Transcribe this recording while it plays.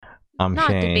I'm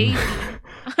Not Shane. DeBaby.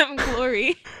 I'm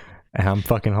Glory. And I'm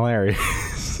fucking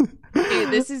hilarious. Hey,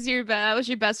 this is that was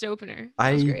your best opener.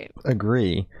 That was I great.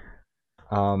 agree.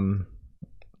 We're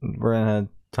gonna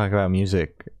talk about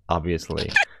music, obviously.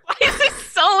 Why is this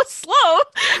so slow?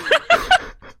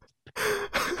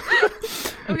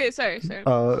 Okay, sorry.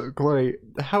 Glory,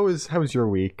 how was your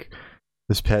week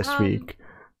this past week?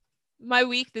 My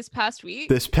week this past week?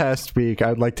 This past week,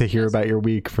 I'd like to hear about your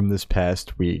week from this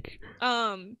past week.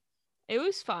 It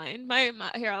was fine.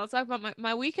 Here, I'll talk about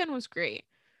my weekend was great.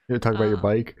 You talk about your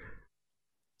bike?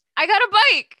 I got a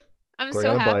bike. I'm Glory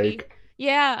so got a happy. bike.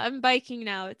 Yeah, I'm biking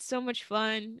now. It's so much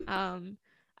fun.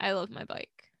 I love my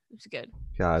bike. It's good.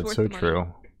 God, it's so true.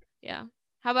 Yeah.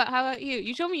 How about you?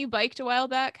 You told me you biked a while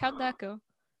back. How'd that go?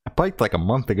 I biked like a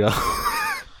month ago.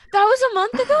 That was a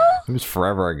month ago? It was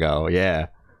forever ago, yeah.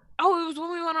 Oh, it was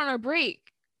when we went on our break.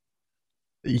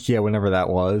 Yeah, whenever that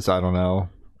was, I don't know.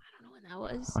 I don't know when that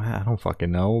was. I don't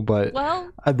fucking know, but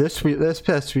well, this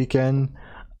past weekend,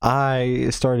 I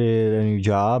started a new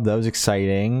job. That was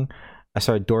exciting. I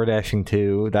started DoorDashing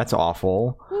too. That's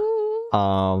awful. Ooh.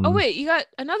 Oh wait, you got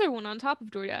another one on top of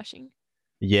DoorDashing.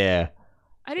 Yeah.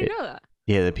 I didn't know that.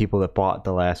 Yeah, the people that bought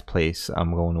the last place,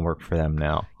 I'm going to work for them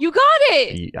now. You got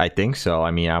it! I think so.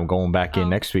 I mean, I'm going back in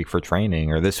next week for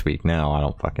training, or this week now. I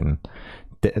don't fucking...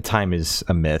 Time is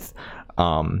a myth.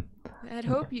 I'd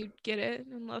hope you'd get it,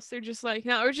 unless they're just like,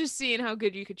 no, we're just seeing how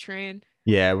good you could train.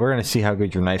 Yeah, we're going to see how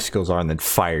good your knife skills are and then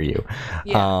fire you.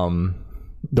 Yeah.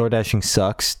 DoorDashing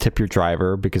sucks. Tip your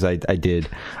driver, because I had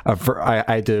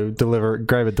to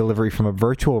grab a delivery from a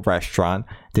virtual restaurant.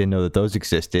 Didn't know that those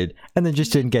existed, and then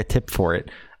just didn't get tipped for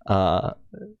it.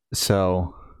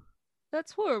 So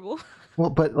that's horrible.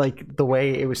 Well, but like the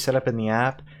way it was set up in the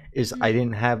app is I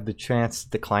didn't have the chance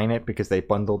to decline it because they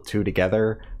bundled two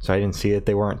together, so I didn't see that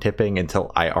they weren't tipping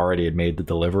until I already had made the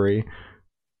delivery.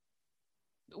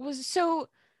 So,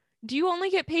 do you only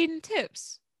get paid in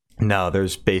tips? No,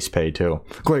 there's base pay too.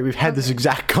 Glory, we've had this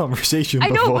exact conversation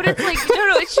before. I know, but it's like,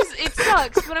 no, it's just, it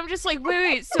sucks. But I'm just like,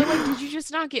 wait, so like, did you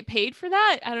just not get paid for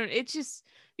that? It's just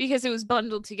because it was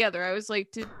bundled together. I was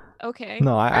like, okay.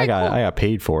 No, I got I got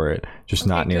paid for it, just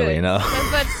not nearly enough. I was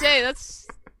about to say, that's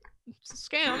a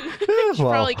scam. You should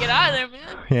probably get out of there,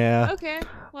 man. Yeah. Okay,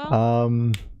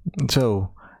 well.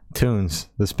 So, tunes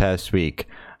this past week.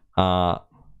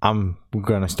 I'm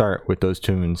gonna start with those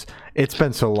tunes. It's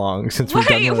been so long since we've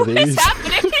done one of these. What is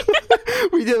happening?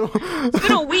 We do. It's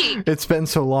been a week. It's been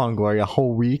so long, Gloria. A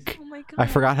whole week. Oh my god. I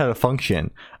forgot how to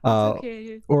function.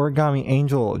 Okay. Origami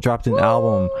Angel dropped an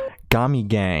album, Gami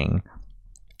Gang.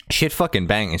 Shit fucking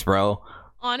bangs, bro.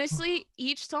 Honestly,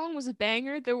 each song was a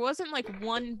banger. There wasn't like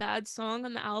one bad song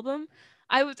on the album.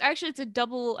 It's a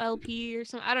double LP or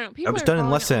something. I don't know. It was done in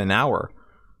less than an hour.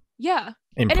 Yeah.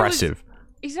 Impressive.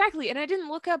 Exactly, and I didn't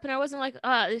look up, and I wasn't like,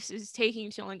 this is taking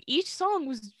too long. Each song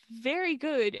was very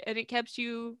good, and it kept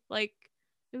you like,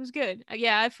 it was good.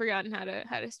 Yeah, I've forgotten how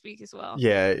to speak as well.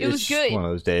 Yeah, it was good. One of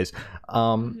those days.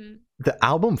 The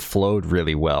album flowed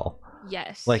really well.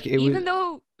 Yes, like it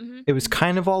was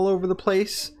kind of all over the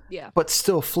place. Yeah, but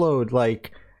still flowed.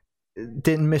 Like,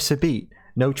 didn't miss a beat.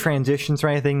 No transitions or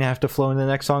anything to have to flow into the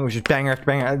next song. It was just banger after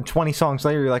banger. And 20 songs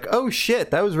later, you're like, oh shit,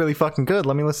 that was really fucking good.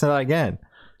 Let me listen to that again.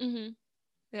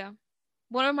 Yeah,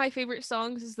 one of my favorite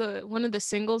songs is one of the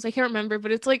singles. I can't remember,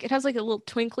 but it's like it has like a little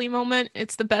twinkly moment.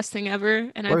 It's the best thing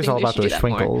ever, and I think all they about should do those that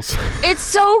twinkles. more. It's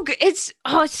so good. It's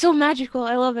so magical.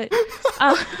 I love it.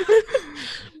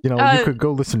 You could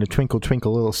go listen to Twinkle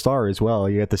Twinkle Little Star as well.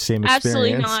 You get the same experience.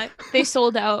 Absolutely not. They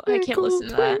sold out. I can't listen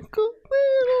to that. Twinkle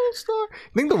Little Star.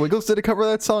 I think the Wiggles did a cover of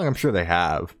that song. I'm sure they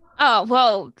have. Oh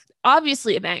well,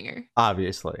 obviously a banger.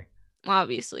 Obviously.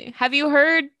 Have you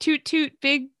heard Toot Toot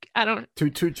Big? I don't.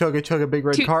 Toot Toot Chugga Chugga Big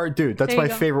Red Car, dude. That's my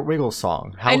favorite Wiggles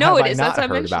song. How I know have it is. I not That's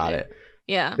why I heard about it?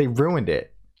 Yeah. They ruined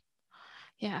it.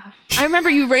 Yeah, I remember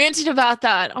you ranted about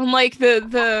that on like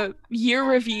the year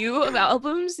review of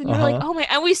albums, and you're like, oh my,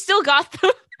 and we still got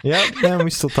them. Yep, and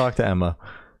we still talk to Emma.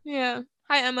 Yeah,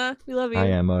 hi Emma, we love you. Hi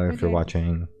Emma, if you're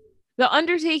watching. The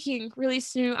Undertaking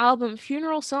released a new album,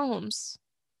 Funeral Psalms.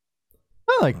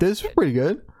 I like this. Pretty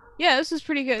good. Yeah, this is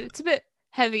pretty good. It's a bit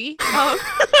heavy. I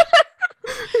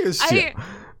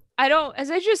don't,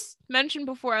 as I just mentioned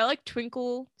before, I like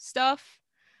twinkle stuff.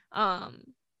 So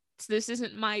this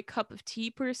isn't my cup of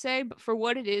tea per se, but for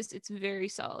what it is, it's very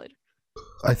solid.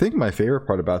 I think my favorite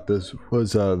part about this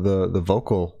was the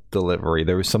vocal delivery.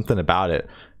 There was something about it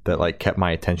that like kept my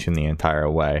attention the entire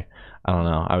way. I don't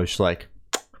know. I was just like,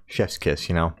 chef's kiss,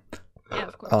 you know? Yeah,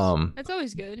 of course. That's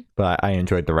always good. But I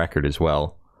enjoyed the record as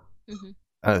well.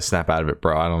 I snap out of it,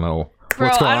 bro. I don't know Bro,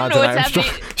 what's going I on don't know tonight.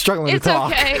 what's I'm struggling it's to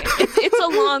talk. Okay. It's a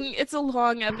it's a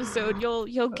long episode.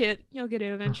 You'll get it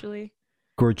eventually.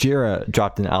 Gojira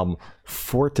dropped an album,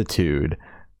 Fortitude,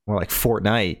 more like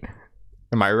Fortnite.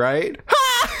 Am I right?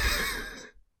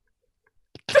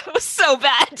 That was so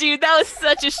bad, dude. That was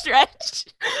such a stretch.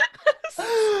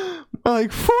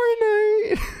 Like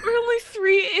Fortnite. We're only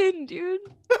 3 in, dude.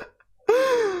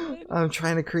 I'm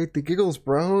trying to create the giggles,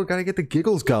 bro. Gotta get the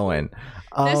giggles going.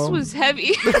 This was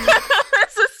heavy.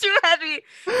 This was too heavy.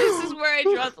 This is where I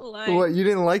draw the line. What, you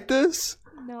didn't like this?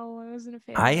 No, I wasn't a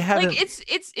fan. I haven't. Like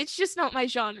it's just not my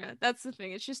genre. That's the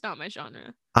thing. It's just not my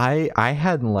genre. I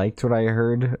hadn't liked what I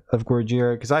heard of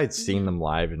Gojira because I had seen them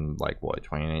live in like what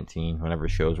 2019, whenever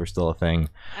shows were still a thing.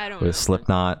 I don't with know.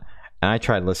 Slipknot, and I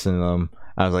tried listening to them.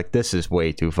 I was like, this is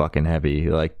way too fucking heavy.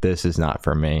 Like, this is not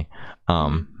for me.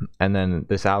 And then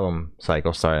this album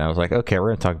cycle started, and I was like, okay, we're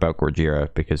gonna talk about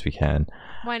Gojira because we can.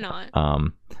 Why not?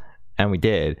 And we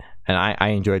did, and I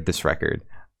enjoyed this record.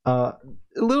 A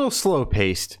little slow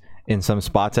paced in some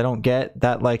spots. I don't get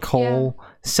that like whole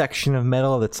section of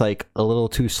metal that's like a little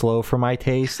too slow for my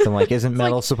taste. And like, isn't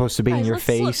metal like, supposed to be in guys, your let's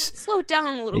face? Slow it down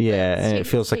a little bit. Yeah, and Take it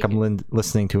feels like take I'm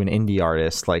listening to an indie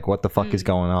artist. Like, what the fuck is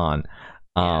going on?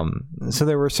 So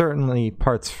there were certainly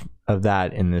parts of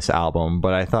that in this album,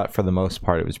 but I thought for the most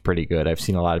part it was pretty good. I've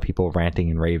seen a lot of people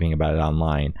ranting and raving about it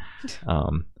online.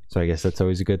 So I guess that's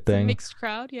always a good thing. Mixed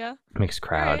crowd, yeah. Mixed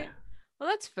crowd. Right. Well,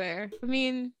 that's fair. I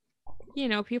mean, you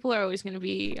know, people are always going to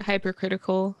be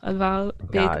hypercritical about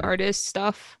big artist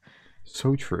stuff.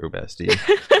 So true, bestie.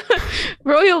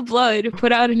 Royal Blood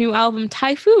put out a new album,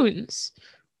 Typhoons.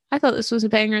 I thought this was a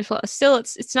banger as well. Still,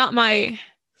 it's not my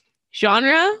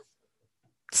genre.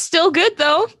 Still good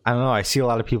though. I don't know. I see a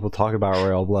lot of people talk about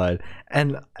Royal Blood,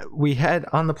 and we had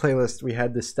on the playlist, we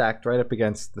had this stacked right up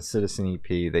against the Citizen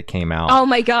EP that came out. Oh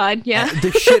my god, yeah. And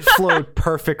the shit flowed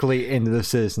perfectly into the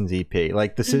Citizens EP,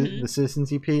 like the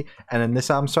Citizens EP, and then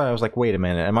this album started. I was like, wait a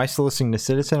minute, am I still listening to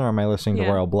Citizen or am I listening to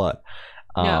Royal Blood?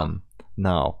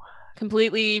 No.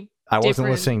 Completely. I wasn't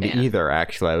listening to either.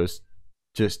 Actually, I was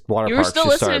just Water You were Parks still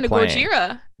just listening started to playing.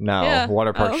 Gojira. No,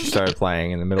 Water Parks just started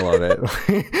playing in the middle of it.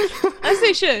 As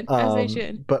they should. As they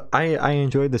should. But I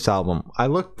enjoyed this album. I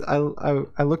looked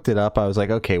it up. I was like,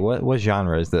 okay, what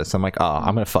genre is this? I'm like, oh,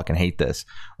 I'm gonna fucking hate this,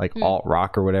 like alt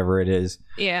rock or whatever it is.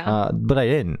 Yeah. But I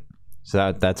didn't.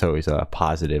 So that's always a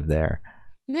positive there.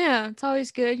 Yeah, it's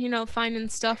always good, you know, finding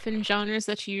stuff in genres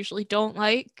that you usually don't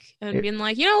like and being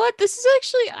like, you know what, this is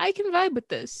actually, I can vibe with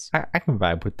this. I can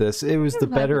vibe with this. It was the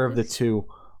better of the two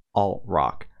alt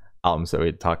rock albums that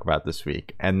we'd talk about this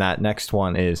week. And that next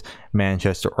one is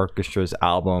Manchester Orchestra's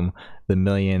album, The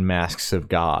Million Masks of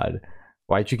God.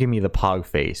 Why'd you give me the pog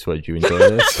face? What, did you enjoy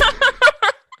this?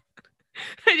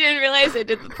 I didn't realize I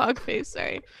did the pog face.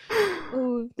 Sorry.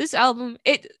 Ooh, this album,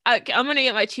 I'm gonna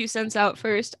get my 2 cents out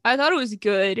first. I thought it was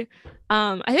good.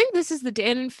 I think this is the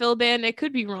Dan and Phil band. I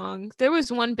could be wrong. There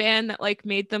was one band that like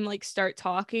made them like start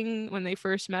talking when they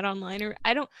first met online, or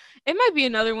it might be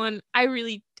another one. I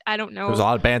don't know. There's a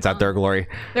lot of bands out there, Glory.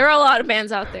 There are a lot of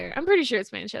bands out there. I'm pretty sure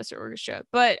it's Manchester Orchestra,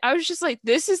 but I was just like,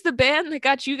 this is the band that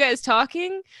got you guys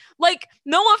talking. Like,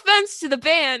 no offense to the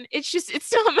band, it's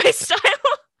not my style.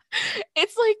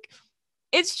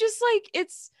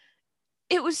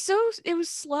 It was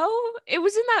slow. It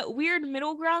was in that weird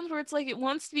middle ground where it's like it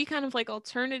wants to be kind of like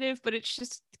alternative, but it's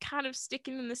just kind of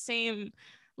sticking in the same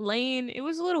lane. It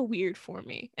was a little weird for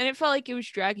me, and it felt like it was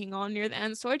dragging on near the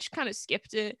end, so I just kind of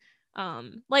skipped it.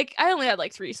 Like I only had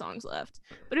like 3 songs left,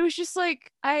 but it was just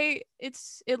like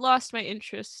it lost my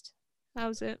interest. That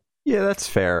was it. Yeah, that's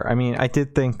fair. I mean, I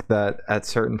did think that at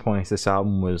certain points this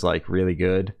album was like really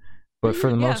good, but for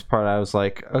the most part I was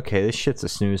like, okay, this shit's a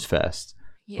snooze fest.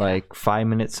 Yeah. Like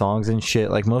 5-minute songs and shit.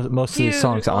 Like most of these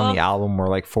songs on the album were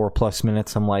like 4+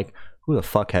 minutes. I'm like, who the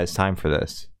fuck has time for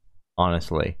this?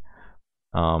 Honestly.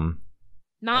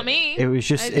 Not me. It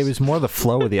was it was more the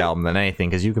flow of the album than anything,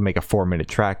 because you can make a 4-minute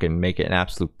track and make it an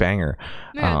absolute banger.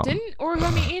 Yeah, didn't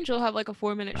Origami Angel have like a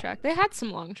 4-minute track? They had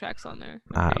some long tracks on there.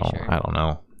 I don't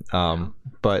know.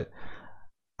 But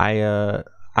I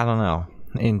don't know.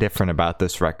 Indifferent about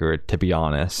this record, to be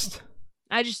honest.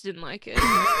 I just didn't like it.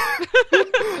 I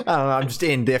don't know. I'm just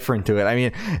indifferent to it. I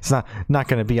mean, it's not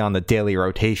going to be on the daily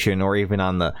rotation or even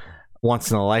on the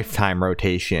once in a lifetime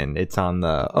rotation. It's on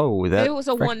the it was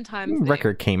a one-time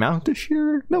record came out this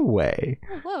year. No way.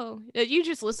 Oh, whoa! You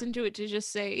just listened to it to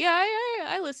just say, yeah,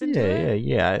 I listened to it.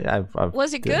 Yeah.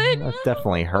 Was it good? I've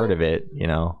definitely heard of it. You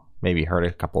know, maybe heard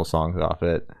a couple of songs off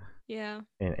it. Yeah.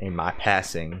 In my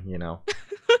passing, you know.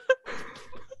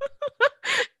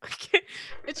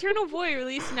 It's Eternal Boy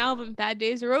released an album, Bad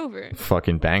Days Are Over.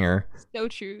 Fucking banger. So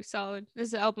true, solid.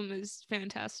 This album is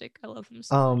fantastic. I love him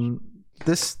so much.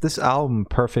 This album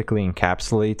perfectly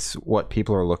encapsulates what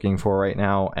people are looking for right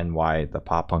now and why the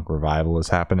pop punk revival is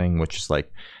happening, which is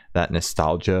like that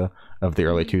nostalgia of the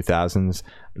early 2000s.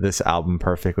 This album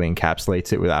perfectly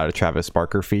encapsulates it without a Travis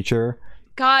Barker feature.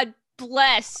 God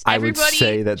bless. I would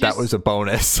say that was a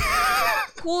bonus.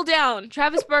 Cool down.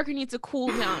 Travis Barker needs to cool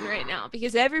down right now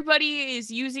because everybody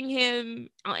is using him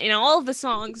in all of the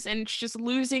songs and it's just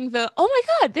losing the, oh my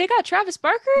God, they got Travis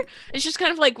Barker? It's just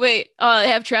kind of like, wait, they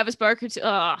have Travis Barker too.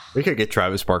 We could get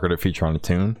Travis Barker to feature on a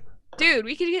tune. Dude,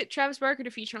 we could get Travis Barker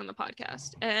to feature on the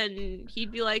podcast and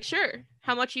he'd be like, sure,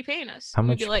 how much you paying us? How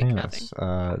much you paying nothing.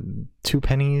 us? 2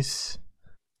 pennies.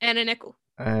 And a nickel.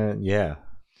 Yeah.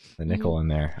 The nickel in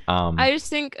there. I just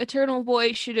think Eternal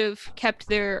Boy should have kept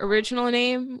their original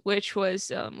name, which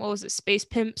was what was it, Space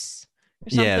Pimps?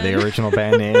 Or something? Yeah, the original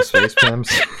band name, Space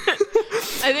Pimps.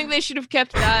 I think they should have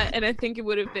kept that, and I think it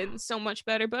would have been so much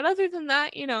better. But other than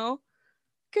that,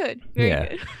 good, very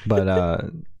good.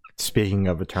 But speaking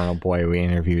of Eternal Boy, we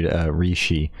interviewed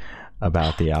Rishi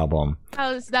about the album.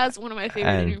 That's one of my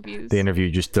favorite interviews. The interview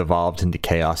just devolved into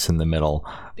chaos in the middle.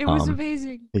 It was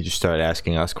amazing. They just started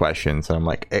asking us questions, and I'm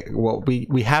like, well,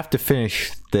 we have to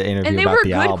finish the interview about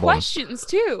the album. And they were good questions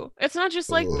too. It's not just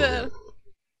like the,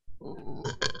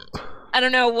 I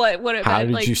don't know what it How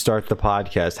meant. did you start the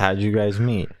podcast? How did you guys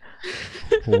meet?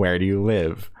 Where do you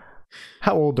live?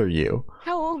 How old are you?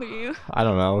 How old are you? I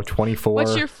don't know, 24.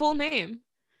 What's your full name?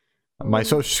 My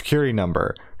social security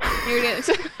number. Here it is.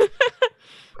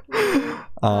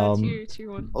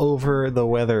 Tier one. Over the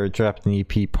Weather dropped an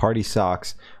EP, Party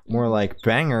Socks, more like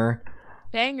banger.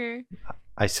 I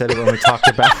said it when we talked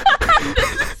about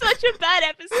such a bad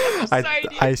episode. I'm sorry,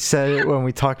 dude. I said it when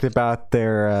we talked about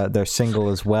their single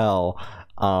as well.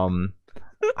 I'm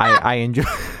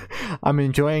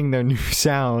enjoying their new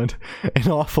sound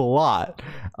an awful lot.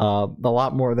 A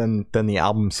lot more than the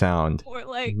album sound. Or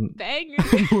like banger.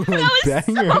 More like that was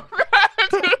banger.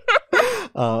 so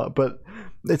bad. But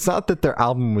it's not that their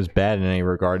album was bad in any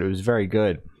regard. It was very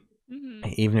good.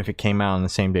 Mm-hmm. Even if it came out on the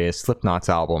same day as Slipknot's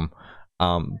album.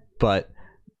 But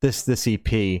this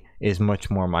EP is much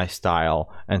more my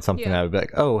style and something that I would be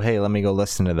like, oh, hey, let me go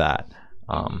listen to that.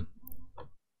 So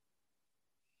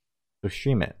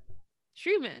stream it.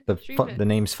 The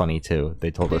name's funny too.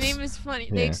 They told us. The name is funny.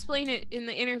 Yeah. They explain it in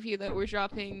the interview that we're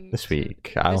dropping this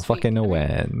week. I don't fucking know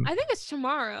when. I think it's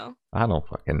tomorrow. I don't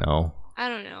fucking know. I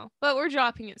don't know, but we're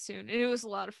dropping it soon, and it was a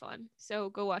lot of fun. So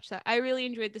go watch that. I really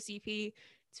enjoyed this EP. It's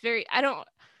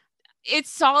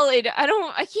solid.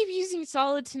 I keep using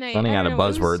solid tonight. Running out of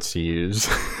buzzwords to use.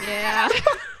 Yeah.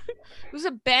 It was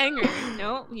a banger.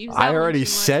 No, I already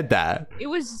said that. It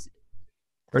was.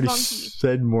 Already funky.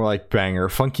 Said more like banger,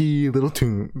 funky little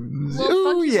tune.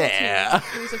 Ooh yeah!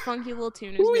 It was a funky little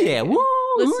tune. Ooh yeah! Woo!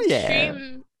 Listen, yeah!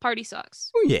 Stream Party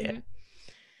Socks. Ooh yeah!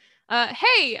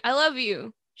 Hey, I love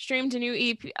you. Streamed a new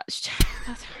EP.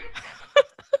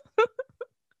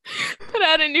 Put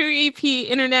out a new EP,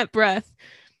 Internet Breath.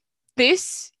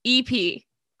 This EP,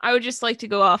 I would just like to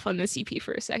go off on this EP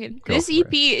for a second. This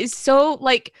EP is so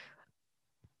like.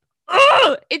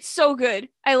 It's so good.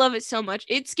 I love it so much.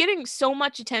 It's getting so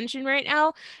much attention right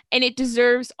now, and it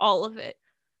deserves all of it.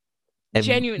 And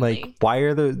genuinely. Like, why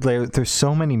are there's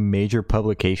so many major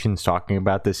publications talking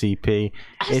about this EP?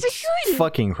 It's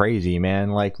fucking crazy, man.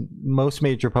 Like, most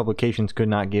major publications could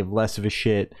not give less of a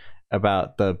shit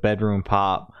about the bedroom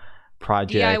pop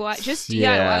project.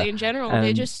 DIY in general. And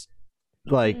they just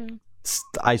like.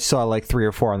 I saw like 3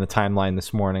 or 4 on the timeline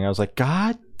this morning. I was like,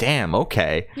 God damn,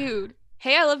 okay, dude.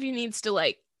 Hey, I Love You needs to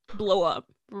like blow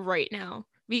up right now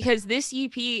because this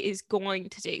EP is going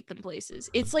to take them places.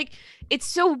 It's like, it's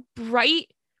so bright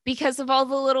because of all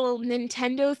the little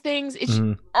Nintendo things. It's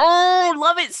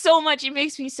love it so much. It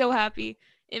makes me so happy.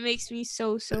 It makes me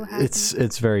so happy.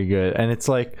 It's very good. And it's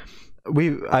like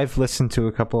I've listened to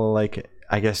a couple of like,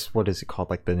 I guess, what is it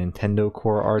called? Like the Nintendo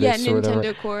Core artists or whatever.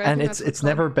 Nintendo Core. And it's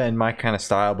never been my kind of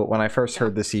style, but when I first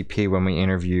heard this EP when we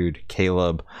interviewed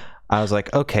Caleb, I was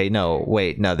like, okay,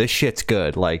 this shit's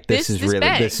good. Like this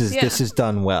is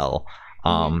done well.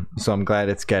 So I'm glad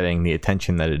it's getting the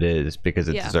attention that it is because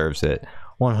it deserves it.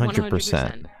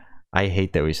 100%. I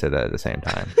hate that we said that at the same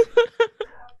time.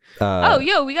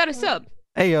 We got a sub.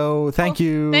 Heyo, thank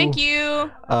you. Thank you.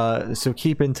 So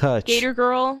keep in touch. Gator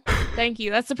Girl, thank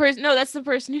you. That's the person. No, that's the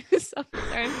person who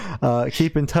subbed. Sorry.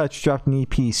 Keep in touch. Dropped an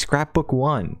EP, Scrapbook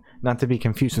 1, not to be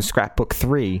confused with Scrapbook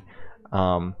 3.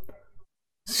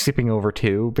 Skipping over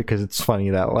 2 because it's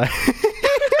funny that way.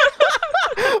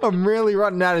 I'm really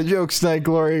running out of jokes tonight,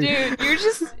 Glory. Dude, you're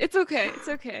just. It's okay. It's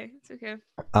okay. It's okay.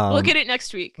 Look at it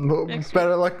next week.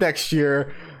 Better luck next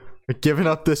year. We're giving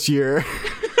up this year.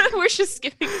 We're just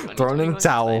skipping. Throwing in the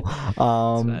towel.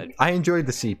 I enjoyed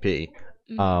the CP.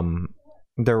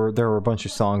 There were a bunch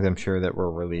of songs I'm sure that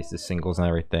were released as singles and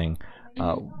everything.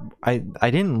 I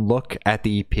didn't look at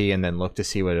the EP and then look to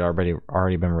see what had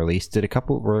already been released.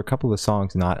 Were a couple of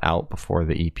songs not out before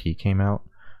the EP came out?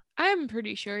 I'm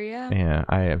pretty sure, yeah. Yeah,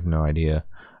 I have no idea.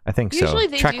 I think Usually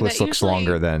so. they Track do list that. looks Usually-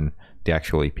 longer than the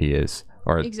actual EP is.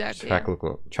 Or Exactly, track yeah.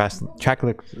 looks I get longer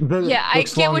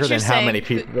what you're than how saying, many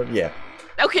people. Yeah.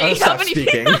 Okay, I'll how stop many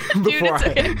speaking Dude, before it's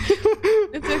okay.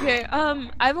 It's okay.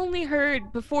 I've only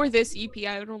heard before this EP.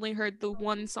 I've only heard the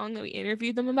one song that we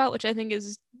interviewed them about, which I think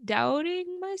is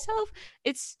 "Doubting Myself."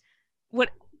 It's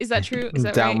what is that true? Is that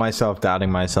right?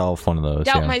 Doubting myself. One of those.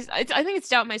 I think it's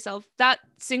 "Doubt Myself." That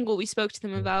single we spoke to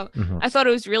them about. I thought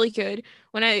it was really good.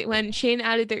 When Shane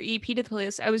added their EP to the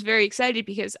playlist, I was very excited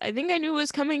because I think I knew it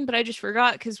was coming, but I just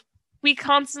forgot because we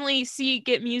constantly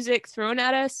get music thrown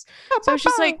at us. So it's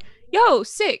just like, yo,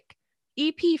 sick.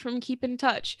 EP from Keep in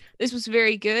Touch. This was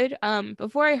very good.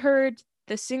 Before I heard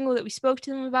the single that we spoke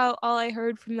to them about, all I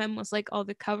heard from them was like all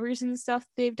the covers and stuff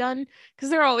they've done, because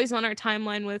they're always on our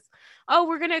timeline with, oh,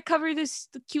 we're gonna cover the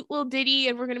cute little ditty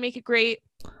and we're gonna make it great.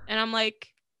 And I'm like,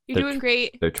 you're doing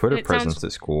great. Their Twitter presence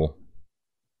is cool.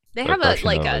 They have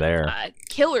a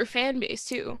killer fan base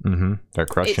too. They're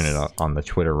crushing it on the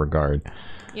Twitter regard.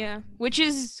 Yeah, which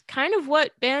is kind of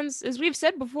what bands, as we've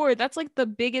said before, that's like the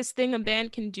biggest thing a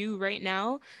band can do right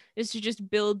now, is to just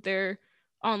build their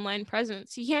online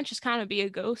presence. You can't just kind of be a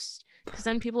ghost, because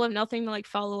then people have nothing to like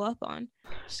follow up on.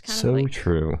 So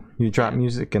true. You drop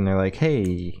music and they're like,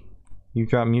 hey, you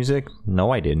drop music?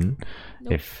 No, I didn't.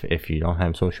 Nope. If you don't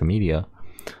have social media.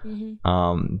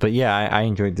 But yeah, I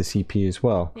enjoyed the CP as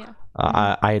well. Yeah.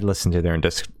 I had listened to their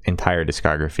entire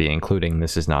discography, including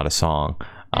This Is Not a Song.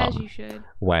 As you should.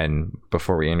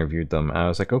 Before we interviewed them, I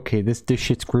was like, okay, this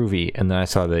shit's groovy, and then I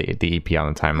saw the EP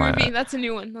on the timeline. Groovy, that's a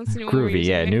new one. Groovy,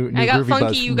 yeah, new I got groovy funky,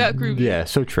 buzz. You got groovy. Yeah,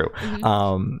 so true.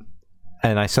 And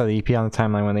I saw the EP on the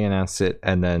timeline when they announced it,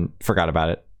 and then forgot about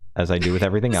it, as I do with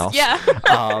everything else. Yeah.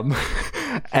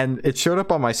 And it showed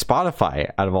up on my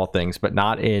Spotify, out of all things, but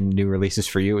not in new releases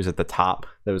for you. It was at the top.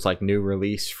 There was like new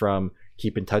release from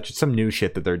Keep in Touch. It's some new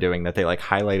shit that they're doing, that they like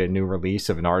highlight a new release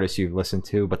of an artist you've listened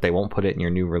to, but they won't put it in your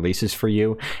new releases for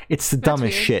you. It's the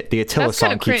dumbest shit. The Attila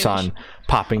song keeps on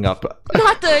popping up.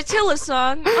 Not the Attila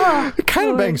song. Oh, it kind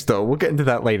of bangs though. We'll get into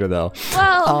that later though.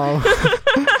 Well.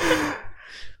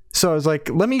 So I was like,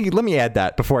 let me add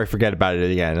that before I forget about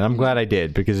it again. And I'm glad I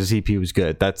did, because the EP was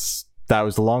good. That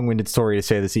was a long-winded story to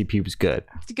say the EP was good.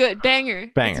 It's good.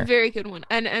 Banger. It's a very good one.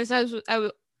 And as I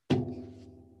was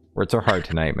Words are hard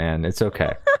tonight, man. It's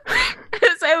okay.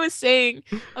 As I was saying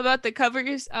about the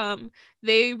covers,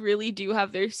 they really do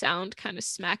have their sound kind of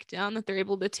smacked down, that they're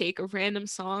able to take a random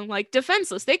song like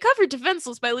Defenseless. They covered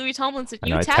Defenseless by Louis Tomlinson.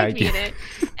 You tagged me in it.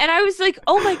 And I was like,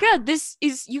 oh my God,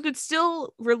 you could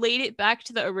still relate it back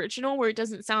to the original, where it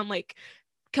doesn't sound like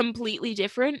completely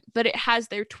different, but it has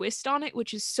their twist on it,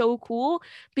 which is so cool,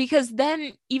 because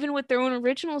then even with their own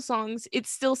original songs, it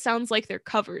still sounds like they're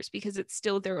covers, because it's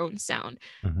still their own sound.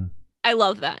 I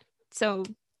love that. So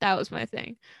that was my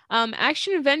thing.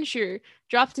 Action Adventure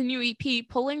dropped a new EP,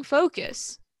 Pulling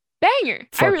Focus. Banger.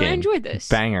 I really enjoyed this.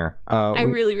 Banger. I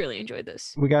really enjoyed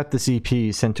this. We got this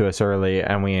EP sent to us early,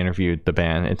 and we interviewed the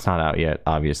band. It's not out yet,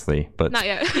 obviously, but not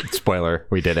yet. Spoiler,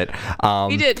 we did it.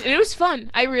 We did, and it was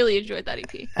fun. I really enjoyed that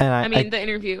EP. And the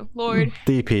interview, Lord.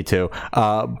 The EP too.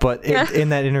 But in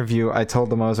that interview, I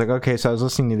told them, I was like, okay, so I was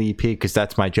listening to the EP because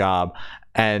that's my job.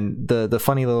 And the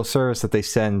funny little service that they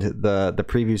send the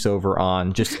previews over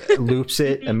on just loops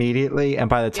it immediately. And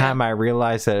by the time I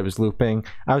realized that it was looping,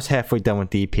 I was halfway done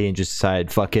with the EP and just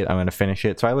decided, fuck it, I'm going to finish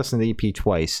it. So I listened to the EP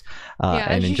twice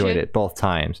and enjoyed it both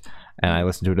times. And I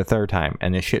listened to it a third time,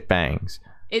 and this shit bangs.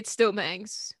 It still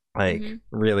bangs. Like,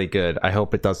 really good. I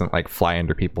hope it doesn't like fly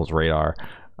under people's radar.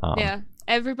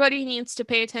 Everybody needs to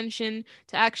pay attention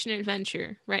to Action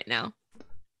Adventure right now,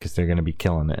 because they're going to be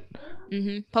killing it.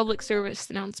 Public service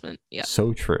announcement. Yeah.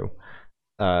 So true.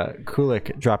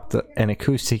 Kulik dropped an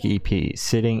acoustic EP,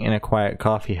 Sitting in a Quiet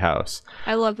Coffee House.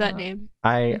 I love that name.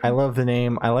 I love the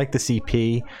name. I like the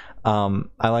EP.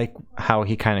 I like how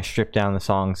he kind of stripped down the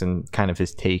songs and kind of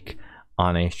his take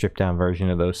on a stripped down version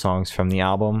of those songs from the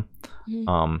album.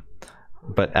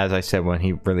 But as I said, when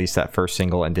he released that first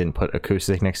single and didn't put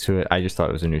acoustic next to it, I just thought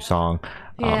it was a new song.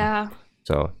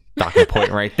 So docking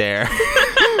point right there.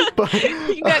 But,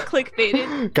 you got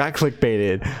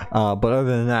clickbaited. But other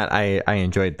than that, I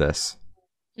enjoyed this.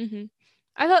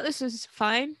 I thought this was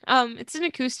fine. It's an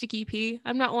acoustic EP.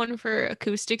 I'm not one for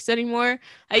acoustics anymore.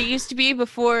 I used to be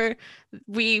before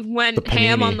we The went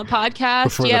ham on Panini the podcast.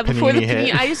 before the Yeah, before the Panini panini.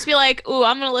 hit. I used to be like, "Oh,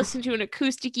 I'm gonna listen to an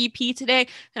acoustic EP today,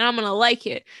 and I'm gonna like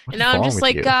it." What And is now I'm wrong just with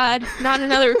like, you? God, not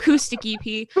another acoustic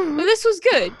EP. But this was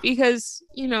good because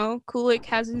Kulik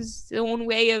has his own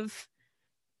way of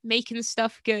making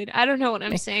stuff good. I don't know what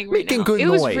I'm saying right Making now. good It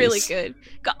was really noise. good.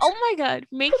 Oh my God,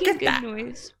 making at good that.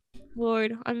 noise.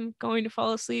 Lord, I'm going to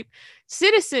fall asleep.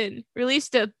 Citizen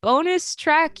released a bonus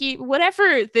track,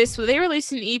 whatever this was. They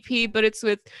released an EP, but it's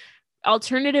with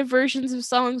alternative versions of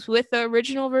songs with the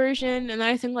original version, and then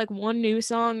I think like one new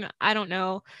song, I don't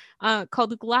know,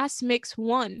 called Glass Mix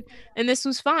 1. And this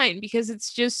was fine because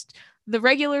it's just the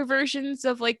regular versions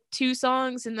of like two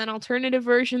songs and then alternative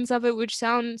versions of it, which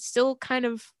sound still kind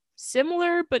of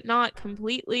similar, but not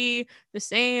completely the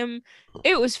same.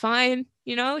 It was fine.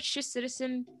 It's just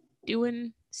Citizen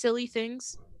doing silly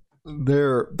things.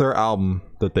 Their album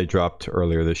that they dropped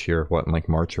earlier this year, what, in like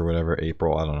March or whatever,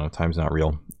 April, I don't know, time's not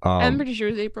real. I'm pretty sure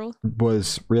it was April.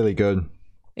 Was really good.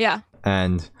 Yeah.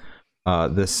 And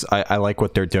this I like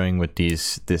what they're doing with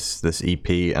this EP,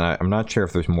 and I'm not sure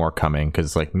if there's more coming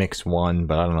because like mix 1,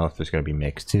 but I don't know if there's gonna be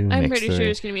mix 2. I'm mix pretty 3. sure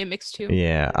it's gonna be a mix 2.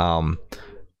 Yeah.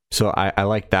 So I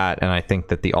like that, and I think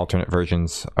that the alternate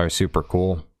versions are super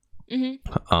cool.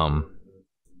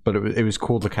 But it was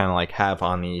cool to kind of like have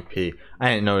on the EP. I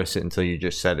didn't notice it until you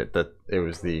just said it, that it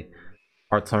was the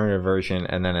alternative version,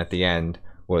 and then at the end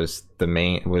was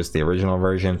the original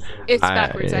version. It's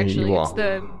backwards, actually. Well, it's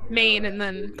the main and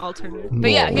then alternative. But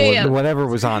yeah. Whatever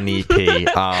was on the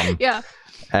EP. Yeah.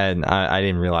 And I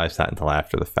didn't realize that until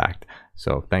after the fact.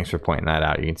 So thanks for pointing that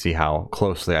out. You can see how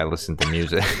closely I listen to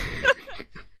music.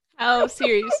 Oh,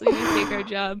 seriously, we take our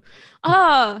job.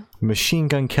 Machine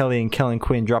Gun Kelly and Kellen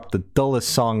Quinn dropped the dullest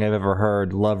song I've ever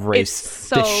heard. Love Race.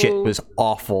 This shit was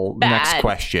awful. Bad. Next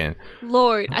question.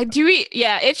 Lord,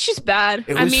 yeah, it's just bad.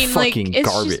 It was fucking it's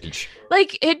garbage. Just,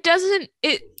 like, it doesn't.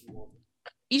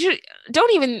 You should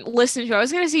don't even listen to it. I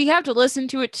was gonna say you have to listen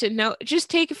to it to know. Just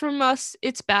take it from us.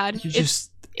 It's bad.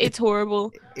 It's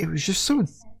horrible. It was just so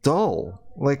dull.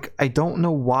 Like, I don't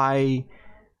know why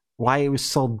it was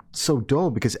so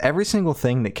dull, because every single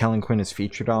thing that Kellen Quinn is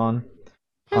featured on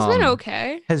has been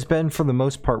okay. Has been for the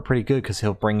most part pretty good, because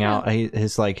he'll bring out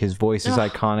his voice is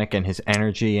iconic, and his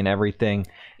energy and everything.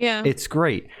 Yeah, it's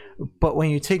great. But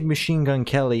when you take Machine Gun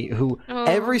Kelly, who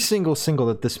every single single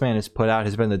that this man has put out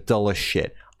has been the dullest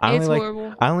shit.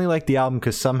 Horrible. I only like the album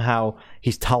because somehow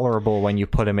he's tolerable when you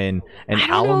put him in an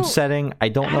album setting. I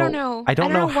don't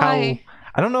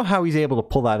know how he's able to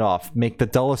pull that off, make the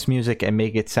dullest music and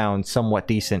make it sound somewhat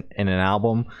decent in an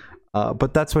album.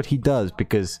 But that's what he does,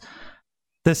 because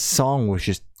this song was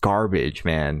just garbage,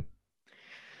 man.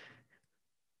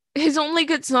 His only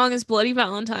good song is Bloody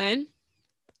Valentine.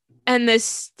 And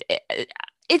it's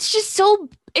so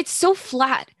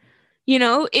flat.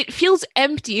 It feels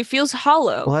empty. It feels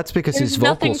hollow. Well, that's because his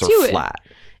vocals are flat.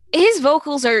 His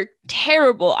vocals are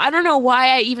terrible. I don't know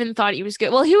why I even thought he was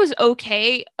good. Well, he was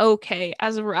okay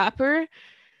as a rapper.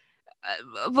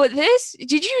 But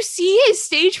did you see his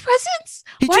stage presence?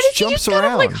 Why did he just kind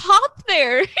of like hop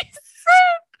there?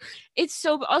 It's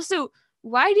so. Also,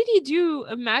 why did he do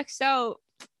a maxed out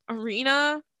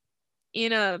arena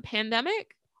in a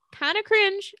pandemic? Kind of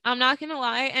cringe. I'm not gonna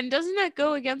lie. And doesn't that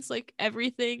go against like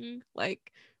everything,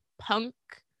 like punk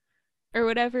or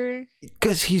whatever?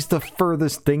 Because he's the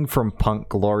furthest thing from punk,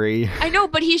 Glory. I know,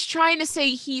 but he's trying to say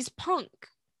he's punk.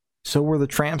 So were the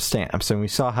Tramp Stamps, and we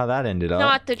saw how that ended up.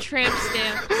 Not the Tramp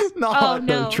Stamps.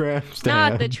 The Tramp Stamps.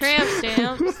 Not the Tramp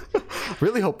Stamps.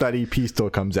 Really hope that EP still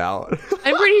comes out.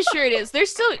 I'm pretty sure it is. They're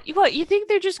still. What, you think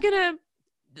they're just gonna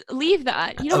leave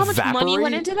that? You know how much money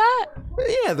went into that?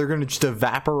 Yeah, they're gonna just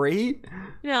evaporate.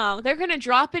 No, they're gonna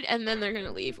drop it and then they're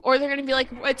gonna leave, or they're gonna be like,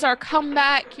 "It's our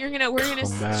comeback. We're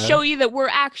gonna show you that we're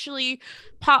actually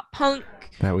pop punk.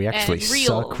 That we actually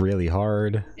suck really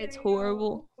hard." It's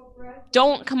horrible.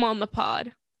 Don't come on the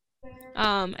pod.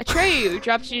 Atreyu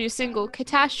dropped a new single,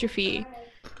 Catastrophe.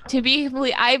 To be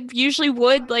completely, I usually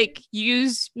would like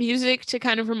use music to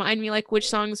kind of remind me like which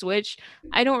song's which.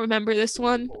 I don't remember this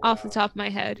one off the top of my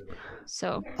head.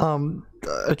 So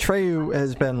Atreyu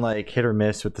has been like hit or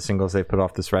miss with the singles they put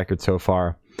off this record so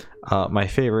far. My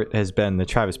favorite has been the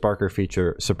Travis Barker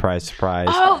feature, Surprise Surprise.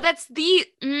 Oh, that's the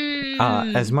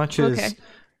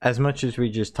as much as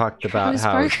we just talked about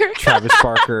Travis how Travis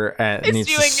Barker needs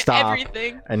to stop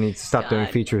everything. And needs to stop doing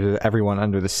features with everyone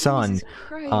under the sun.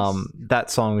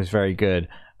 That song was very good,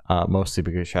 mostly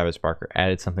because Travis Barker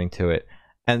added something to it.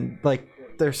 And like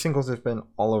their singles have been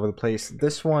all over the place.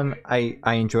 This one I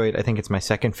enjoyed. I think it's my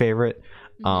second favorite.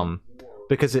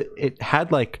 because it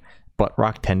had like butt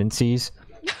rock tendencies,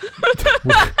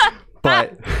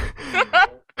 but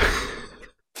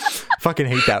fucking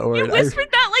hate that word. You whispered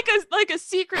that like a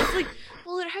secret. It's like,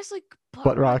 well, it has like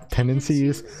butt rock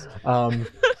tendencies.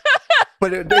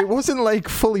 But it wasn't like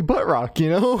fully butt rock, you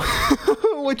know.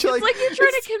 Which it's like you're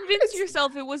trying to convince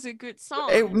yourself it was a good song.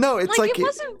 No, it's like it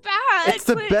wasn't bad. It's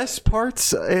the best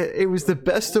parts. It was the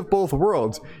best of both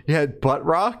worlds. You had butt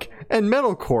rock and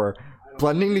metalcore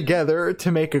blending together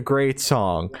to make a great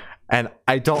song. And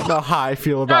I don't know how I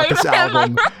feel about this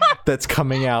album that's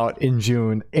coming out in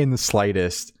June in the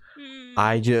slightest.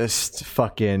 I just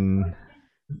fucking...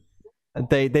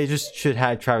 They just should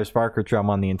have Travis Barker drum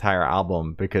on the entire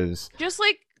album because... Just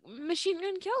like Machine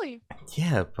Gun Kelly.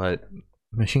 Yeah, but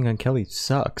Machine Gun Kelly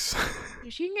sucks.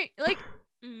 Machine Gun... Like...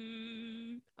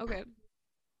 okay.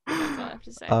 That's all I have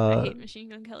to say. I hate Machine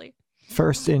Gun Kelly.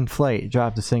 First in Flight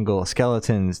dropped a single,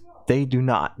 Skeletons, They Do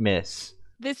Not Miss.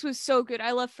 This was so good.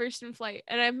 I love First in Flight.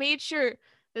 And I made sure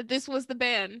that this was the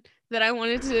band that I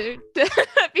wanted to...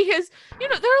 because, you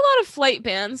know, there are a lot of flight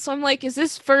bands. So I'm like, is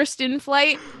this First in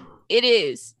Flight? It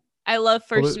is. I love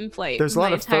First in Flight. There's a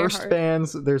lot of first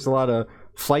bands. There's a lot of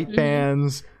flight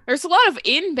bands. There's a lot of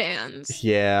in bands.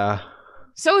 Yeah.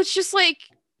 So it's just like...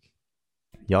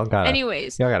 Y'all gotta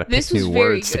pick new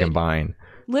words to combine.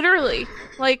 Literally.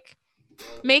 Like,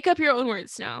 make up your own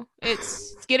words now.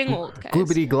 It's getting old, guys.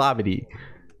 Gloobity globbity.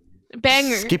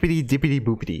 Banger. Skippity dippity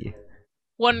boopity.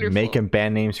 Wonderful. Making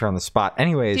band names here on the spot.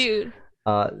 Anyways, dude,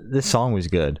 this song was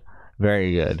good.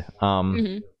 Very good.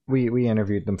 We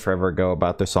interviewed them forever ago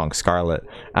about their song Scarlet.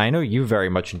 I know you very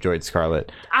much enjoyed Scarlet.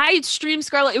 I streamed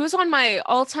Scarlet. It was on my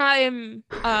all-time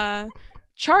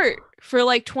chart for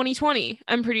like 2020.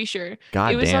 I'm pretty sure.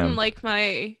 God it was damn. on like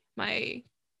my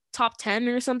top 10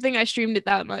 or something. I streamed it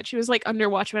that much. It was like under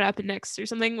Watch What Happened Next or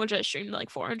something, which I streamed like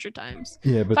 400 times.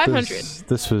 Yeah, but 500.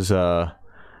 This was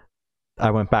I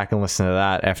went back and listened to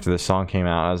that after the song came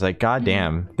out. I was like, God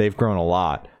damn, they've grown a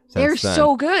lot. They're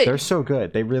so good. They're so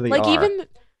good. They really like are. Even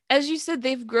as you said,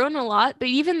 they've grown a lot, but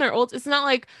even their old, it's not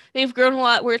like they've grown a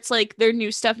lot where it's like their new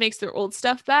stuff makes their old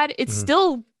stuff bad. It's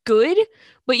still good,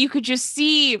 but you could just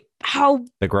see how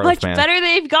much better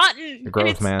they've gotten. The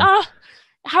growth, man.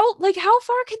 How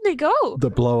far can they go? The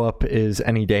blow up is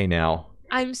any day now.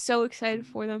 I'm so excited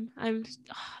for them. I'm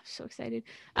so excited.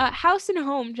 House and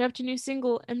Home dropped a new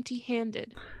single, Empty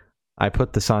Handed. I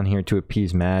put this on here to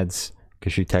appease Mads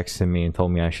because she texted me and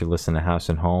told me I should listen to House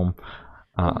and Home.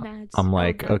 I'm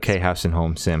like, okay, House and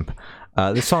Home simp.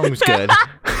 This song was good.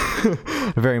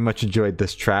 I very much enjoyed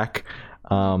this track.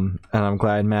 And I'm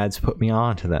glad Mads put me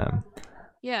on to them.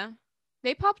 Yeah.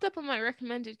 They popped up on my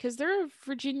recommended because they're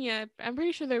Virginia. I'm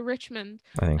pretty sure they're Richmond.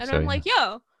 I think so. And I'm like,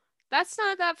 yo, that's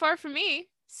not that far from me.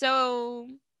 So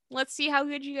let's see how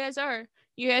good you guys are.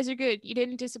 You guys are good. You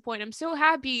didn't disappoint. I'm so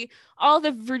happy all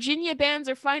the Virginia bands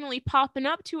are finally popping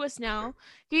up to us now,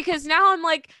 because now I'm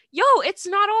like, yo, it's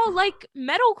not all like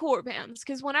metalcore bands.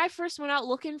 Because when I first went out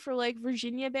looking for like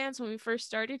Virginia bands when we first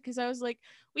started, because I was like,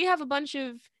 we have a bunch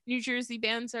of New Jersey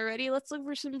bands already. Let's look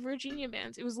for some Virginia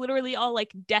bands. It was literally all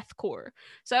like deathcore.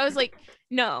 So I was like,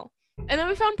 no. And then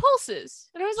we found Pulses.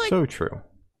 And I was like, so true.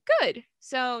 Good.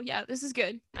 So yeah, this is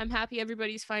good. I'm happy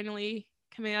everybody's finally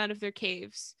coming out of their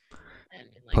caves. And,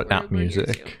 like, putting out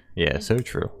music. Yeah, so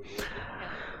true.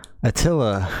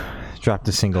 Attila dropped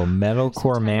a single,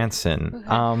 Metalcore Manson.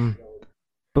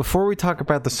 Before we talk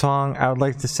about the song, I would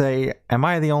like to say, am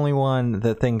I the only one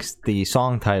that thinks the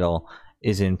song title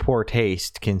is in poor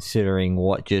taste, considering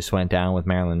what just went down with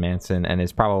Marilyn Manson and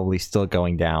is probably still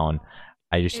going down?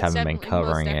 I just haven't been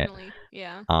covering it.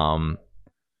 Yeah.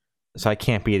 So I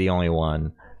can't be the only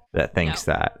one that thinks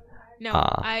that. No,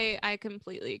 I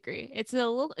completely agree. It's a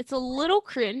little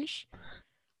cringe.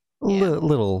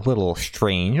 Little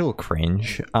strange, a little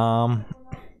cringe.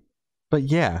 But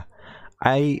yeah,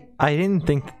 I didn't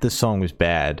think that this song was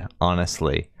bad,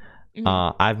 honestly.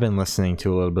 I've been listening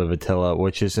to a little bit of Attila,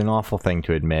 which is an awful thing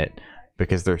to admit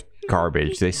because they're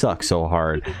garbage. They suck so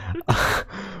hard.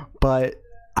 But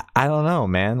I don't know,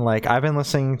 man. Like, I've been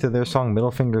listening to their song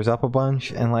Middle Fingers Up a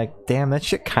bunch, and like, damn, that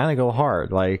shit kind of go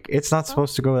hard. Like, it's not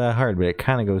supposed to go that hard, but it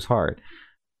kind of goes hard.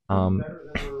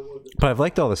 But I've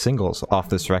liked all the singles off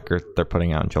this record they're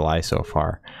putting out in July so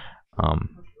far.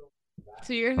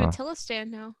 So you're an Attila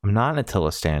stan now. I'm not an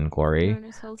Attila stan, Glory.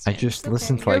 I just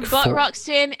listened to like you're a butt rock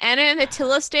stan and an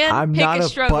Attila stan. I'm not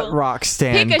a butt rock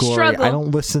stan, Glory. I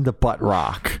don't listen to butt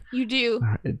rock. You do.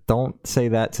 Don't say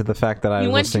that to the fact that I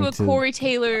went to a Corey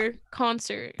Taylor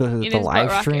concert. The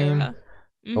live stream.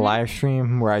 The live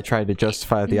stream where I tried to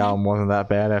justify that the album wasn't that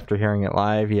bad after hearing it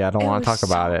live. Yeah, I don't want to talk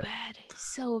about it.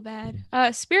 so bad.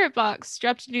 Spirit Box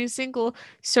dropped a new single,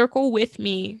 Circle With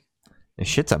Me. This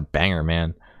shit's a banger,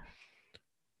 man.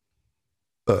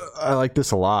 I like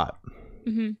this a lot.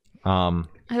 I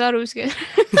thought it was good.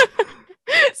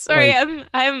 Sorry, like,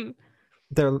 I'm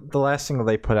the last single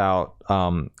they put out,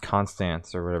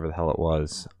 Constance or whatever the hell it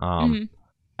was. I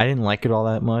didn't like it all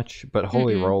that much, but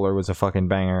Holy Roller was a fucking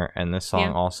banger, and this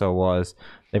song also was.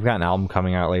 They've got an album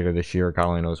coming out later this year, God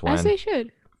only knows when. As they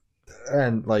should.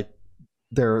 And like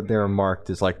they're marked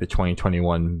as like the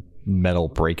 2021 metal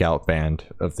breakout band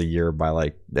of the year by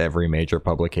like every major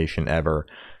publication ever.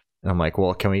 And I'm like,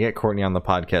 well, can we get Courtney on the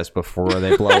podcast before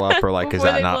they blow up, or like is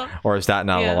that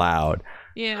not allowed?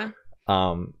 Yeah.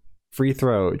 Free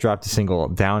Throw dropped a single,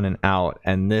 Down and Out,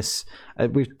 and this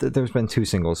there's been 2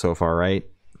 singles so far, right,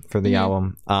 for the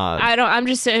album. I'm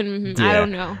just saying. I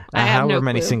don't know. I have however no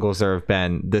many clue. singles there have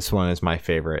been, this one is my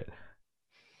favorite.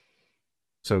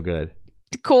 So good.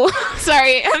 Cool.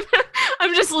 Sorry,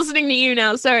 I'm just listening to you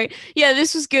now. Sorry. Yeah,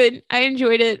 this was good. I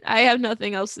enjoyed it. I have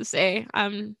nothing else to say.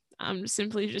 I'm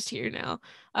simply just here now.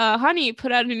 Honey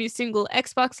put out a new single,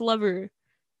 Xbox Lover.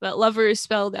 But Lover is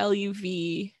spelled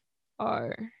Luvr.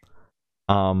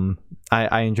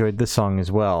 I enjoyed this song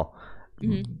as well.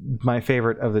 My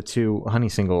favorite of the 2 Honey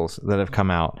singles that have come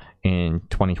out in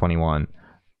 2021.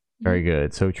 Very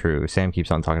good. So true. Sam keeps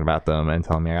on talking about them and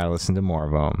telling me I gotta listen to more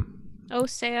of them. Oh,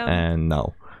 Sam. And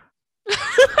no.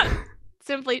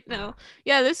 Simply no.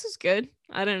 Yeah, this is good.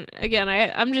 I'm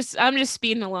just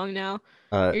speeding along now.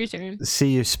 Your turn. See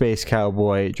You Space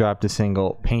Cowboy dropped a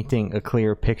single, Painting a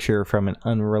Clear Picture from an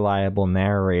Unreliable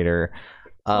Narrator.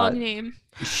 Long name.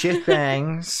 Shit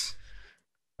bangs.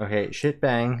 Okay, shit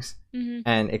bangs.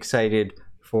 And excited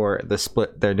for the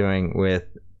split they're doing with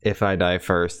If I Die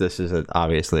First. This is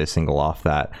obviously a single off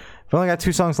that. We've only got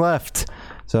 2 songs left,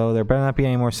 so there better not be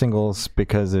any more singles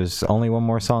because there's only 1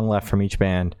 more song left from each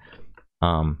band.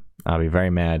 I'll be very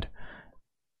mad.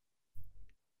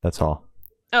 That's all.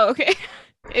 Oh, okay.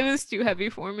 It was too heavy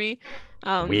for me.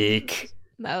 Weak.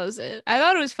 That was it. I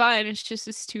thought it was fine.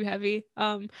 It's too heavy.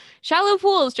 Shallow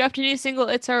Pools dropped a new single,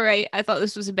 It's Alright. I thought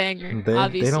this was a banger.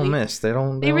 Obviously. They don't miss. They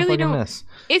really don't miss.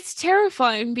 It's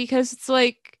terrifying because it's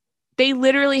like they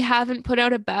literally haven't put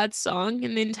out a bad song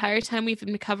in the entire time we've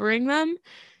been covering them.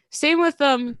 Same with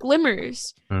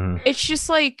Glimmers. It's just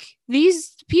like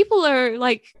these people are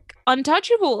like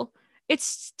untouchable.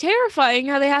 It's terrifying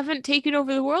how they haven't taken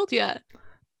over the world yet.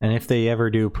 And if they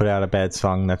ever do put out a bad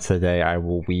song, that's the day I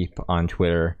will weep on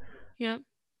Twitter. Yeah.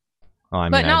 Well, I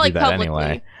mean, but not I do like that publicly.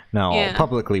 Anyway. No, Yeah. I'll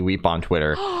publicly weep on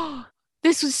Twitter.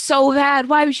 This was so bad.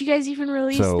 Why would you guys even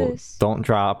release this? Don't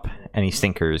drop any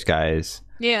stinkers, guys.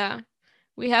 Yeah.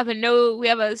 We have a no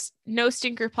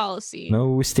stinker policy.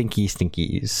 No stinky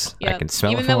stinkies. Yep. I can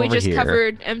smell even it from though we over just here.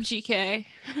 covered MGK.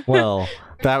 Well,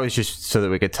 that was just so that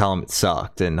we could tell him it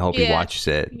sucked and hope he watches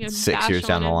it You know, 6 bash years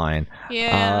down on the him. line.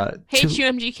 Yeah. Hate you,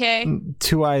 MGK.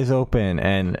 2 Eyes Open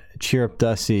and Cheer Up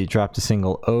Dusty dropped a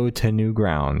single, Ode to New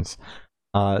Grounds.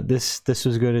 This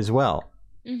was good as well.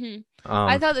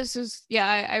 I thought this was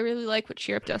I really like what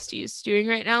Cheer Up Dusty is doing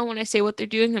right now. When I say what they're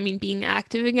doing, I mean being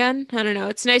active again. I don't know.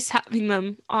 It's nice having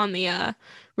them on the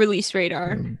release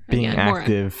radar. Being again,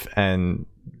 active and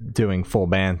doing full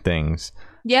band things.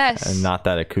 Yes. And not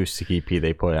that acoustic EP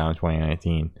they put out in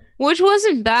 2019. Which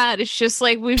wasn't bad. It's just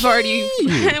like we've already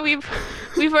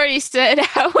we've already said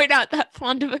how we're not that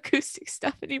fond of acoustic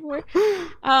stuff anymore.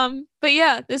 But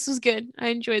yeah, this was good. I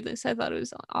enjoyed this. I thought it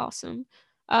was awesome.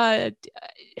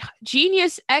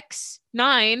 Genius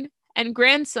X9 and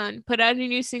Grandson put out a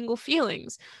new single,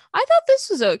 Feelings. I thought this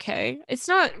was okay. It's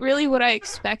not really what I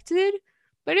expected,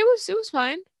 but it was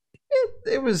fine.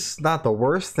 It was not the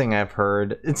worst thing I've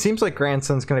heard. It seems like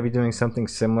Grandson's going to be doing something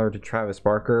similar to Travis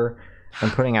Barker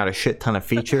and putting out a shit ton of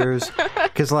features.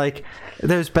 Because, like,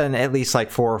 there's been at least,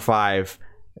 like, 4 or 5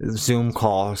 Zoom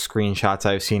call screenshots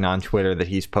I've seen on Twitter that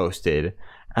he's posted.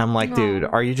 I'm like, dude,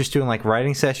 are you just doing, like,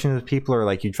 writing sessions with people, or,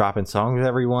 like, you dropping songs with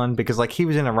everyone? Because, like, he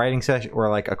was in a writing session or,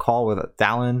 like, a call with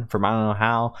Dallin from I don't know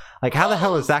how. Like, how the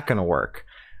hell is that going to work?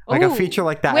 Like, a feature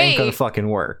like that ain't going to fucking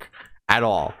work at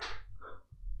all.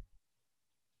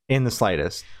 In the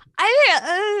slightest.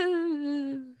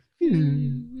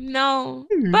 No.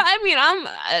 But, I mean, I'm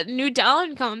new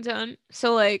Dallin content,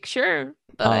 so, like, sure.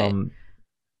 But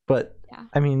yeah.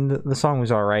 I mean, the song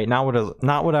was all right. Not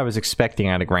what I was expecting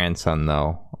out of Grandson,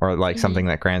 though, or like something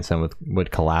that Grandson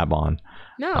would collab on.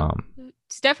 No,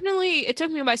 it's definitely. It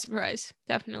took me by surprise.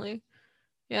 Definitely,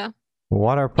 yeah.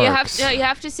 Water Parks. You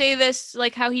have to say this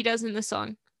like how he does in the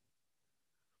song.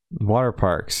 Water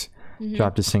Parks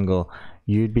dropped a single.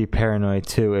 You'd be paranoid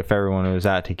too if everyone was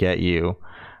out to get you.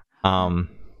 And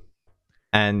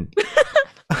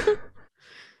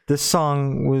This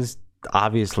song was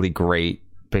obviously great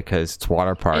because it's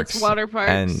water parks. It's water parks.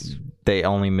 And they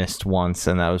only missed once,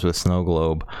 and that was with Snow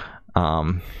Globe.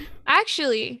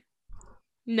 Actually,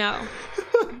 no.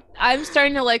 I'm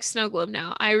starting to like Snow Globe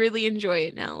now. I really enjoy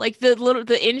it now. Like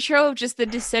the intro of just the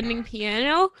descending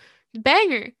piano,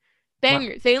 banger.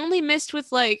 What? They only missed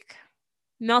with like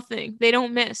nothing. They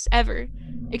don't miss ever,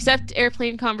 except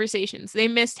Airplane Conversations. They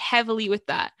missed heavily with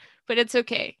that, but it's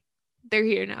okay. They're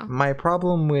here now. My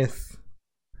problem with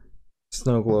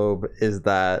Snow Globe is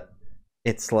that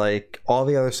it's like all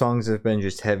the other songs have been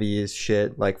just heavy as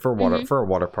shit, like for a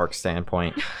water park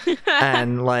standpoint,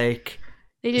 and like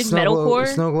they did metalcore.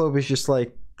 Snow Globe is just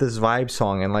like this vibe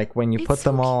song, and like when you put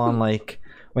them all on, like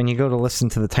when you go to listen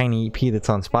to the tiny EP that's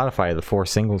on Spotify, the 4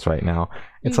 singles right now,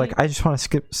 it's like I just want to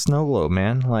skip Snow Globe,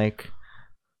 man. Like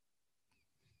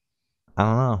I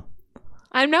don't know.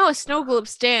 I'm now a Snow Globe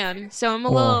stan, so I'm a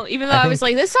little. Even though I was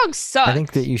like, this song sucks. I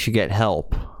think that you should get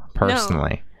help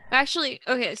personally. No. Actually,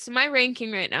 okay. So my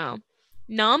ranking right now: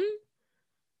 Numb,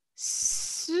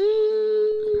 Snow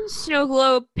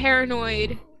Globe,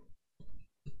 Paranoid,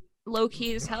 Low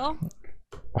Key as Hell.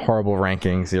 Horrible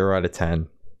ranking, 0 out of 10.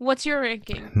 What's your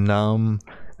ranking? Numb,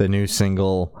 the new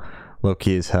single, Low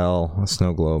Key as Hell,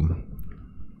 Snow Globe.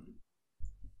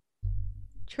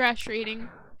 Trash rating.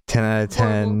 10 out of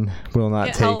 10. Horrible. Will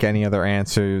not take any other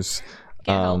answers.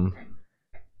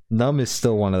 Numb is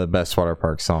still one of the best water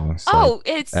park songs.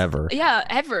 It's ever. Yeah,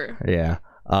 ever. Yeah.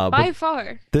 By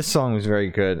far. This song was very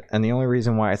good, and the only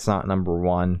reason why it's not number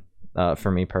 1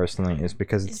 for me personally is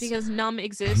because Numb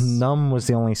exists. Numb was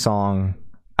the only song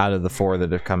out of the 4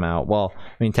 that have come out. Well,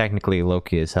 I mean, technically Low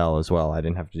Key as Hell as well. I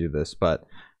didn't have to do this, but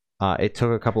it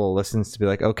took a couple of listens to be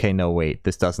like, okay, no, wait,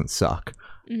 this doesn't suck.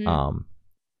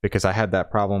 Because I had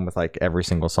that problem with like every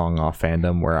single song off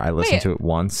Fandom where I listened to it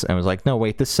once and was like, no,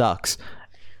 wait, this sucks.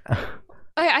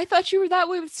 I thought you were that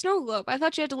way with Snow Globe. I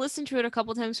thought you had to listen to it a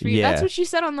couple times for you. Yeah. That's what you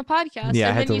said on the podcast.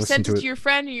 Yeah, and then you sent it to your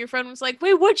friend, and your friend was like,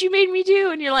 wait, what'd you made me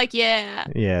do? And you're like, yeah.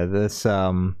 Yeah, this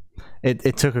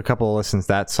it took a couple of listens,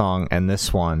 that song and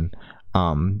this one.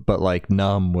 But like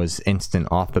Numb was instant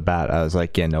off the bat. I was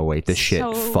like, yeah, no, wait, this shit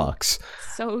fucks.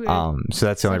 So good. So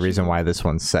that's the only reason why this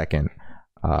one's second.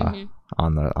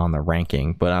 On the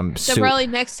ranking, but probably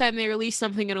next time they release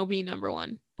something, it'll be number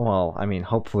 1. Well, I mean,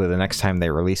 hopefully the next time they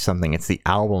release something, it's the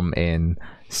album in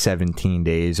 17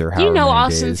 days or however many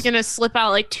Austin's days. Gonna slip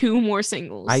out like 2 more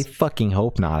singles. I fucking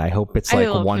hope not. I hope it's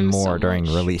like one more during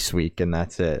release week and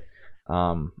that's it.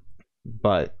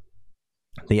 But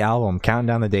the album, counting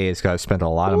down the days, guys, spent a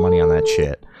lot of money on that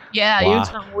shit. Yeah, you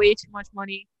spent way too much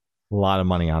money. A lot of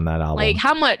money on that album. Like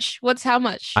how much? What's how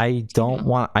much? I don't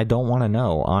want to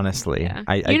know, honestly. Yeah.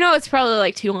 It's probably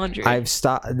like 200. I've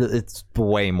stopped. It's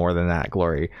way more than that,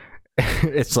 Glory.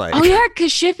 It's like, oh yeah,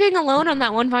 because shipping alone on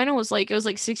that one vinyl was like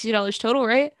 $60 total,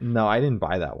 right? No, I didn't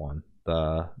buy that one,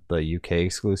 the UK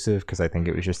exclusive, because I think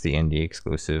it was just the indie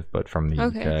exclusive, but from the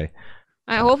UK.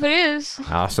 I hope it is.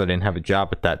 I also didn't have a job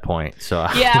at that point, so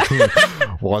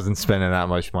I wasn't spending that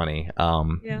much money.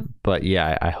 But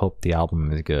yeah, I hope the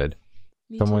album is good.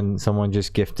 Someone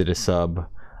just gifted a sub,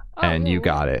 and you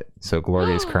got it. So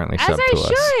Gloria is currently subbed to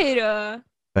us. Should.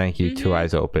 Thank you, Two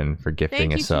Eyes Open, for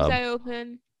gifting a sub. Thank you, Two Eyes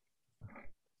Open.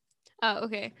 Oh,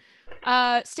 okay.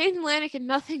 State Atlantic and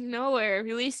Nothing Nowhere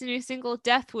released a new single,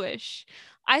 Death Wish.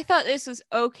 I thought this was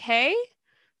okay.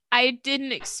 I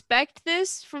didn't expect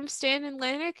this from Stan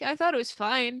Atlantic. I thought it was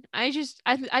fine. I just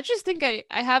think I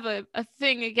have a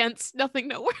thing against Nothing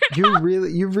Nowhere.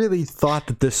 You really thought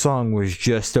that this song was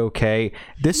just okay?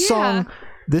 This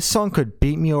song could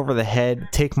beat me over the head,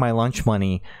 take my lunch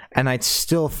money, and I'd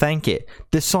still thank it.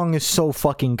 This song is so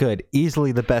fucking good.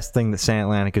 Easily the best thing that Stan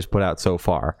Atlantic has put out so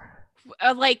far.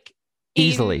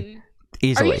 Easily.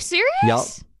 Are you serious? Yup.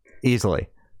 Easily.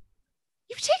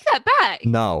 You take that back.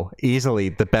 No, easily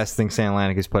the best thing Stan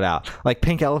Atlantic has put out. Like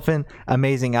Pink Elephant,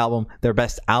 amazing album, their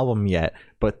best album yet.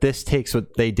 But this takes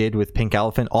what they did with Pink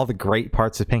Elephant, all the great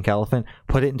parts of Pink Elephant,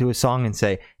 put it into a song and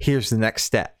say, here's the next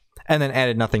step. And then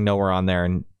added Nothing Nowhere on there,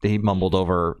 and he mumbled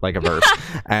over like a verse.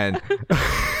 And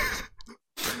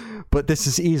but this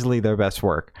is easily their best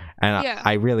work. And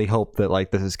I really hope that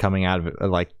like this is coming out of it,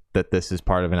 like that this is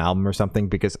part of an album or something,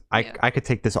 because I could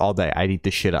take this all day. I'd eat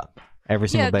this shit up every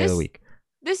single day of the week.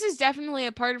 This is definitely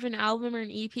a part of an album or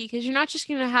an EP, because you're not just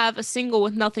going to have a single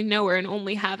with Nothing Nowhere and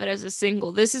only have it as a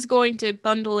single. This is going to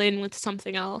bundle in with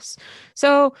something else.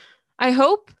 So I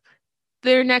hope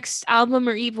their next album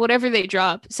or EP, whatever they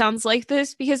drop, sounds like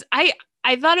this, because I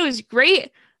thought it was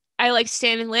great. I like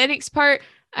Stan Atlantic's part.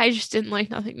 I just didn't like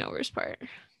Nothing Nowhere's part.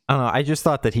 I don't know. I just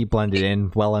thought that he blended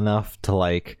in well enough to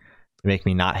like make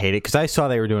me not hate it, because I saw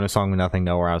they were doing a song with Nothing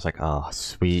Nowhere. I was like, oh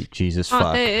sweet Jesus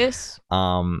fuck. This.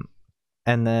 And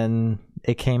then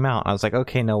it came out. I was like,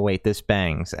 okay, no wait, this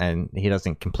bangs, and he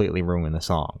doesn't completely ruin the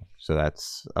song, so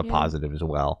that's a positive as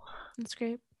well. That's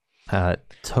great.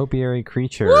 Topiary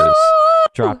Creatures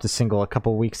dropped a single a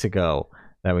couple weeks ago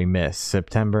that we missed,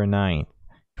 September 9th,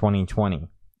 2020.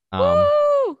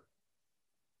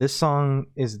 This song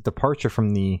is a departure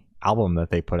from the album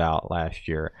that they put out last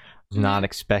year. I was not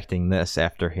expecting this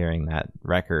after hearing that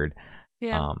record.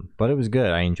 Yeah. But it was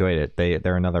good. I enjoyed it.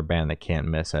 They're another band that can't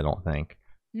miss, I don't think.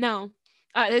 No.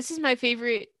 This is my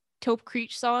favorite Taupe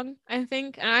Creech song, I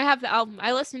think. And I have the album.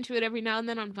 I listen to it every now and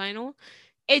then on vinyl.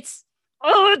 It's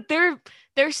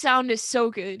their sound is so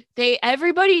good.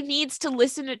 Everybody needs to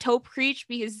listen to Taupe Creech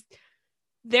because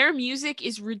their music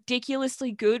is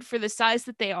ridiculously good for the size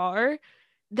that they are,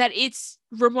 that it's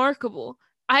remarkable.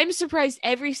 I'm surprised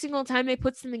every single time they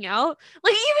put something out.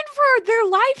 Like, even for their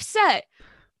live set.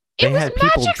 It was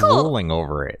magical. People drooling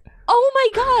over it. Oh my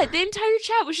god. The entire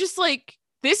chat was just like,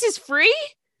 this is free?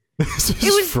 It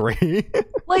was free?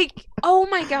 Like, oh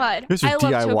my god. This is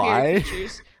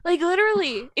DIY? Like,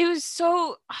 literally, it was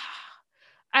so...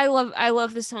 I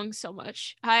love this song so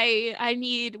much. I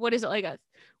need, what is it, like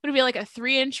would it be like a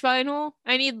 3-inch vinyl?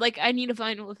 I need a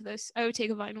vinyl of this. I would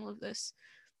take a vinyl of this.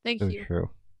 Thank you. True.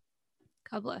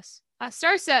 God bless.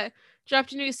 Starset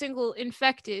dropped a new single,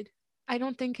 Infected. I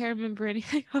don't think I remember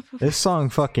anything of it. This song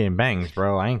fucking bangs,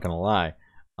 bro. I ain't gonna lie.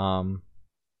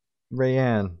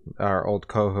 Rayanne, our old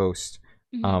co-host,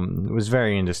 was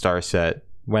very into Starset.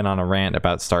 Went on a rant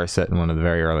about Starset in one of the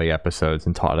very early episodes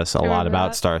and taught us a lot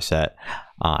about Starset.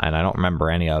 And I don't remember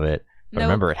any of it. I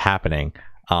remember it happening.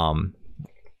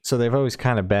 So they've always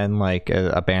kind of been like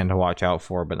a band to watch out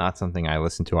for, but not something I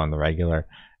listen to on the regular.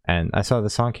 And I saw the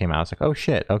song came out. I was like, oh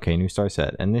shit, okay, new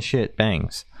Starset. And this shit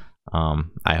bangs.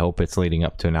 I hope it's leading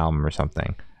up to an album or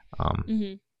something.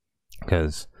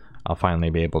 Because I'll finally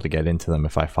be able to get into them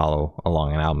if I follow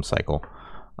along an album cycle.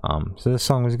 So this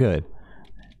song was good.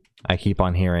 I keep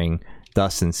on hearing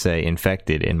Dustin say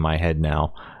Infected in my head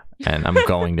now, and I'm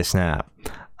going to snap.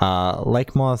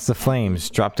 Like Moths to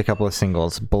Flames dropped a couple of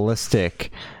singles,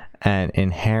 Ballistic and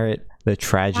Inherit the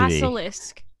Tragedy.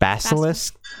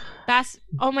 Basilisk?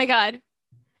 Oh my god.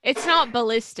 It's not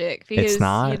ballistic because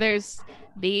there's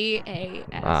BAS.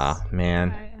 Ah, man.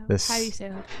 How do you say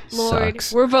that? Lord,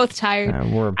 sucks. We're both tired.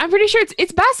 I'm pretty sure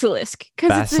it's Basilisk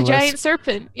because it's a giant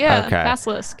serpent. Yeah, okay.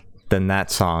 Basilisk. Then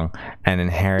that song and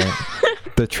Inherit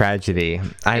the Tragedy.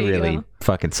 I really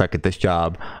fucking suck at this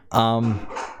job.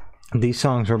 These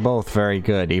songs were both very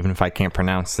good, even if I can't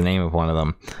pronounce the name of one of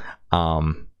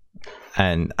them.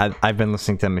 And I've been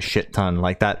listening to them a shit ton.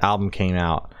 Like, that album came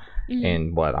out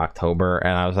in October,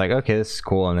 and I was like, okay, this is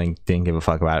cool, and then didn't give a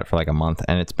fuck about it for like a month,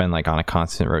 and it's been like on a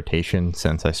constant rotation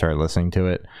since I started listening to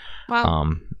it.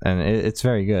 Wow. And it's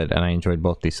very good, and I enjoyed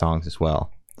both these songs as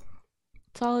well.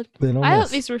 Solid. I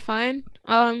thought these were fine.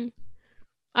 I'm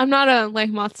not a like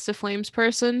Moths to Flames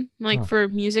person, like for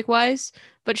music wise,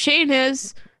 but Shane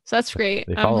is, so that's great.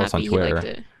 They follow us on Twitter. Liked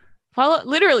it. Follow,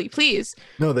 literally, please.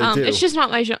 No, they do. It's just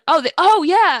not my show. Oh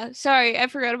yeah, sorry, I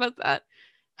forgot about that.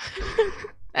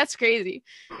 That's crazy.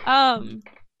 Yeah,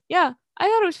 I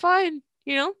thought it was fine.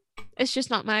 You know, it's just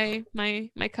not my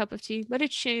cup of tea, but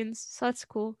it's Shane's, so that's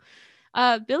cool.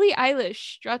 Billie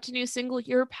Eilish dropped a new single,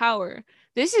 Your Power.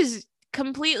 This is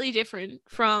completely different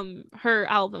from her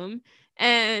album,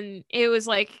 and it was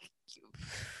like,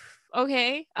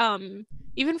 okay,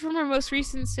 even from her most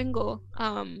recent single,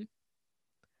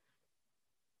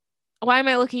 why am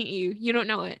I looking at you? You don't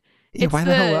know it. Yeah, why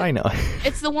the hell would I know?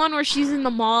 It's the one where she's in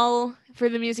the mall for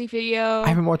the music video. I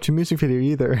haven't watched a music video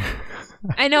either.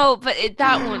 I know, but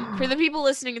that one, for the people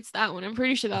listening, it's that one. I'm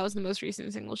pretty sure that was the most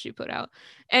recent single she put out,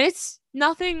 and it's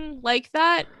nothing like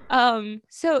that.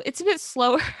 So it's a bit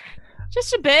slower.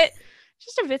 Just a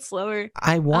bit slower.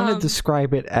 I want to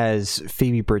describe it as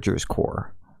Phoebe Bridgers'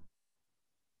 core.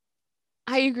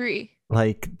 I agree.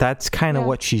 Like, that's kind of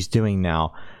what she's doing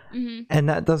now. And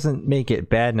that doesn't make it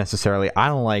bad necessarily. I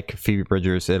don't like Phoebe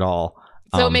Bridgers at all.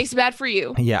 So it makes it bad for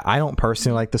you. Yeah, I don't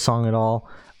personally like the song at all.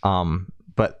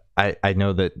 But I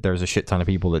know that there's a shit ton of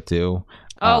people that do.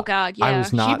 Oh god, yeah.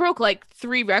 She broke like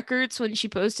 3 records when she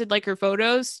posted like her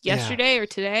photos yesterday or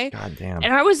today. God damn.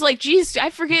 And I was like, geez, I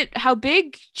forget how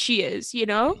big she is, you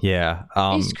know? Yeah.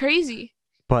 It's crazy.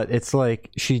 But it's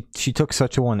like she took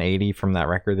such a 180 from that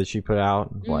record that she put out.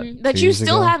 That you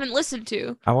still haven't listened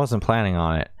to. I wasn't planning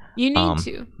on it. You need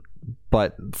to.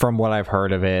 But from what I've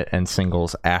heard of it and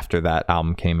singles after that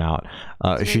album came out,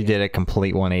 she did a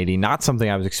complete 180. Not something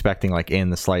I was expecting, like, in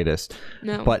the slightest.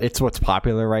 No. But it's what's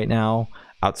popular right now.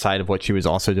 outside of what she was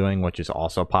also doing, which is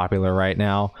also popular right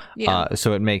now. Yeah.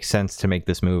 So it makes sense to make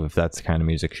this move if that's the kind of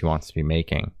music she wants to be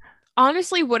making.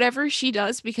 Honestly, whatever she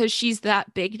does, because she's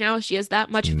that big now, she has that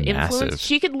much of influence. Massive.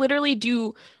 She could literally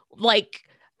do like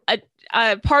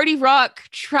a party rock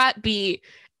trap beat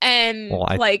and Well,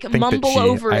 I like think that mumble she-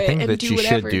 over I it think and that do she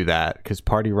whatever. should do that because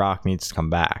party rock needs to come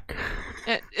back.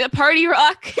 Party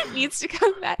rock needs to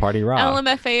come back. Party rock.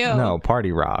 LMFAO. No,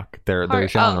 party rock. Their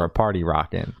genre party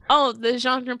rocking. Oh, the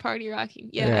genre party rocking.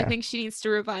 Yeah, Yeah. I think she needs to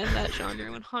revive that genre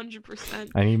 100%.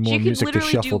 I need more She could music to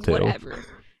literally shuffle do to. whatever.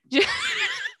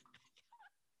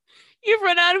 You've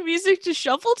run out of music to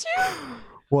shuffle to?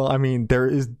 Well, I mean, there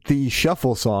is the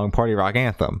shuffle song "Party Rock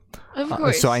Anthem." Of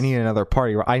course. So I need another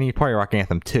party. I need Party Rock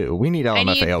Anthem too. We need I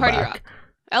need LMFAO party back. rock.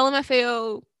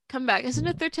 LMFAO come back. Isn't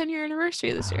it their 10-year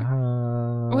anniversary this year?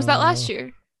 Or was that last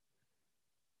year?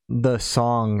 The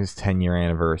song's 10-year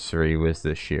anniversary was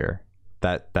this year.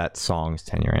 That song's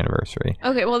 10-year anniversary.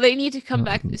 Okay, well they need to come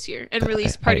back this year and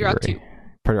release I Party Rock agree. 2.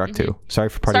 Party Rock 2. Sorry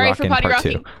for Party Sorry Rock for in Party part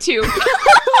Rocking 2. 2.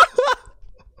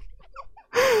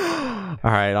 All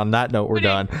right, on that note, we're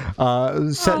done.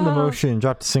 Set in the Motion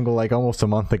dropped a single like almost a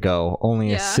month ago.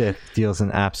 Only a Sith deals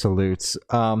in absolutes.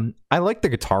 I like the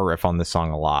guitar riff on this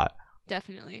song a lot.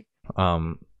 Definitely.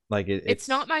 Like it's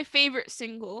not my favorite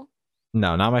single.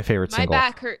 No, not my favorite single. My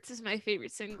Back Hurts is my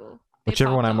favorite single.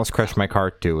 Whichever one I almost crushed my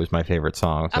cart to was my favorite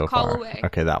song so Call far. Away.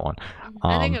 Okay, that one.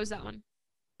 I think it was that one.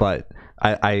 But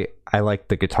I like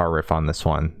the guitar riff on this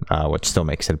one, which still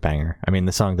makes it a banger. I mean,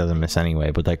 the song doesn't miss anyway,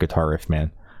 but that guitar riff,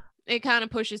 man. It kind of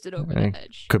pushes it over the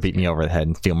edge. Could beat me over the head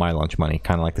and steal my lunch money,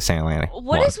 kind of like the Sand Atlantic.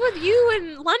 What is with you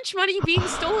and lunch money being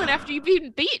stolen after you've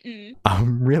been beaten?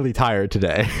 I'm really tired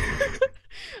today.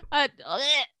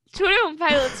 21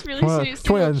 Pilots released a new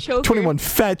single, Choker. 21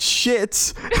 fat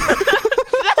shits.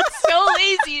 That's so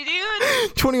lazy,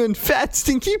 dude. 21 fat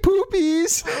stinky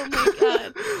poopies.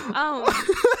 Oh my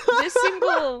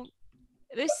god.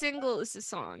 This single is a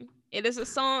song. It is a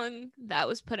song that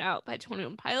was put out by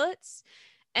 21 Pilots,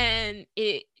 and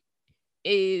it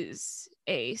is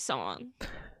a song.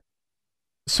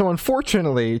 So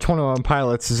unfortunately, 21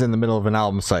 Pilots is in the middle of an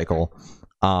album cycle.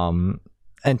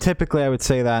 And typically I would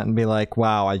say that and be like,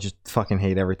 wow, I just fucking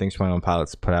hate everything 21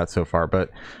 Pilots put out so far. But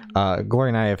Glory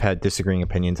and I have had disagreeing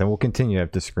opinions, and we'll continue to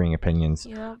have disagreeing opinions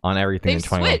on everything in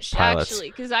 21 switched, Pilots. Actually,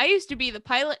 because I used to be the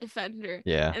Pilot defender.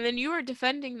 Yeah. And then you were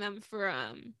defending them for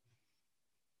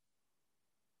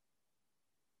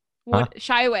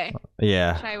Shy Away.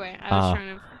 Yeah. Shy Away. I was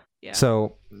trying to. Yeah.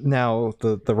 So now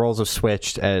the roles have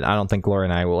switched, and I don't think Glory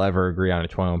and I will ever agree on a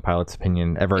 21 Pilots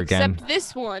opinion ever again. Except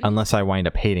this one. Unless I wind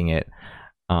up hating it.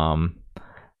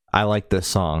 I like this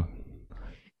song.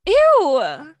 Ew!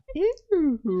 Oh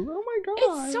my god.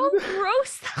 It's so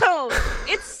gross though.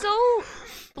 It's so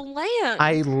bland.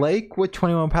 I like what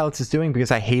 21 Pilots is doing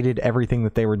because I hated everything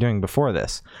that they were doing before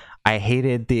this. I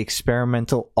hated the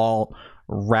experimental alt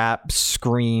rap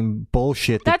scream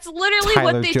bullshit that's literally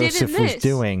Tyler what they Joseph did in this was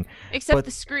doing. Except but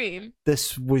the scream.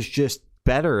 This was just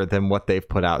better than what they've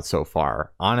put out so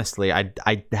far. Honestly, I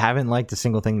haven't liked a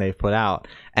single thing they've put out,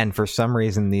 and for some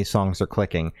reason these songs are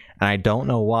clicking, and I don't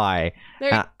know why.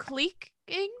 They're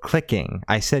clicking.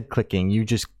 I said clicking. You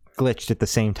just glitched at the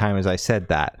same time as I said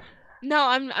that. No,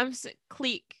 I'm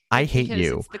clique. I hate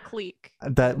you. It's the clique.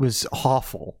 That was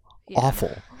awful. Yeah.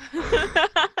 Awful.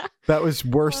 That was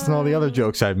worse than all the other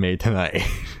jokes I've made tonight.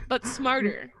 But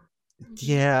smarter.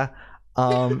 Yeah.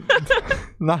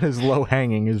 Not as low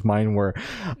hanging as mine were.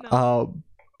 No.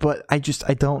 But I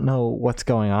don't know what's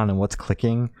going on and what's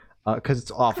clicking. Because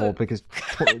it's awful. Because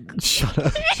shut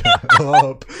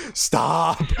up,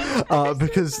 stop.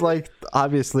 Because like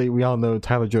obviously we all know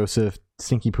Tyler Joseph,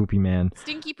 Stinky Poopy Man.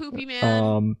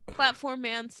 Platform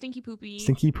Man, Stinky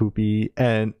Poopy,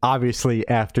 and obviously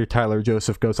after Tyler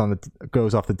Joseph goes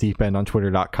off the deep end on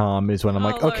Twitter.com is when I'm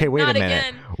like, okay, wait a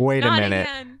minute.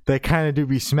 Again. They kind of do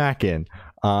be smacking.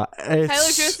 Tyler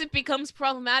Joseph becomes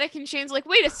problematic, and Shane's like,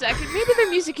 wait a second, maybe their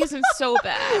music isn't so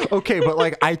bad. Okay, but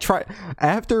like I tried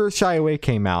after Shy Away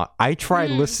came out, I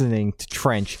tried listening to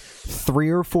Trench 3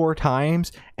 or 4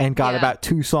 times and got about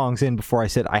 2 songs in before I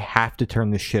said I have to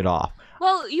turn this shit off.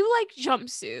 Well, you like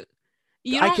Jumpsuit.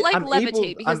 You don't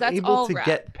Levitate because that's all rap. I'm able to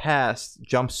get past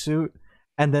Jumpsuit,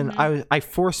 and then I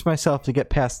forced myself to get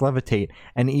past Levitate,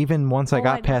 and even once I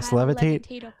got past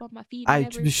Levitate I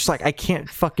was just like, I can't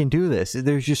fucking do this.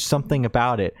 There's just something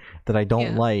about it that I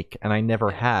don't like, and I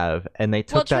never have, and they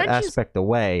took that aspect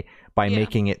away by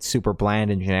making it super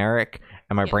bland and generic,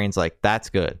 and my brain's like,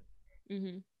 that's good.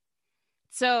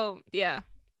 So, yeah.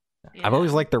 I've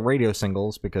always liked the radio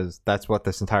singles because that's what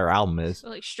this entire album is. So,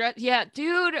 like, yeah,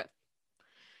 dude.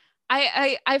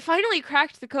 I finally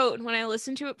cracked the code when I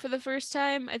listened to it for the first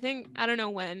time. I don't know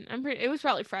when. It was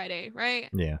probably Friday, right?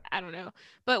 Yeah. I don't know.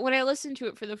 But when I listened to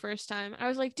it for the first time, I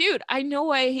was like, dude, I know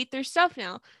why I hate their stuff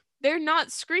now. They're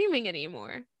not screaming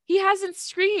anymore. He hasn't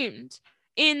screamed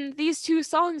in these 2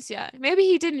 songs yet. Maybe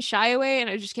he didn't Shy Away and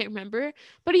I just can't remember,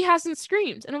 but he hasn't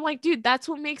screamed. And I'm like, dude, that's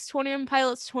what makes 21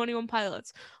 Pilots 21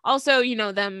 Pilots. Also, you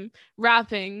know, them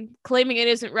rapping, claiming it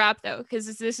isn't rap though,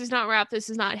 because this is not rap, this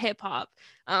is not hip hop.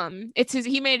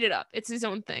 He made it up. It's his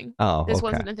own thing. Oh, this okay.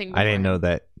 wasn't a thing I didn't him. know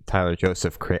that Tyler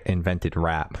Joseph invented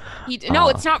rap. No,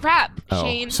 it's not rap,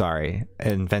 Shane. Sorry.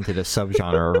 Invented a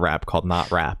subgenre of rap called not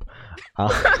rap.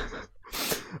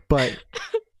 But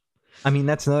I mean,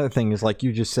 that's another thing is like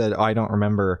you just said, I don't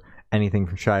remember anything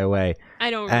from Shy Away.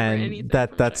 I don't remember anything.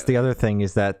 That's the other thing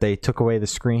is that they took away the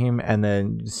scream and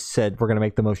then said we're gonna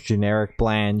make the most generic,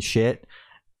 bland shit.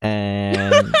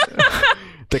 And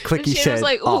the clicky said, was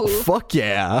like, "Oh fuck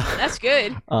yeah, that's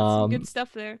good. Some good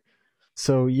stuff there."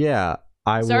 So yeah,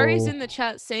 Zari's in the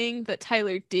chat saying that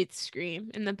Tyler did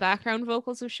scream in the background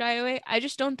vocals of Shy Away. I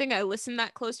just don't think I listened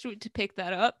that close to it to pick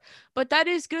that up. But that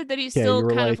is good that he's still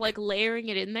kind of like layering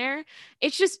it in there.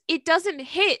 It's just, it doesn't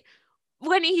hit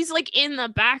when he's like in the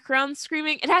background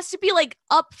screaming. It has to be like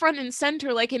up front and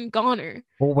center, like in Goner.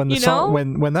 Well, when the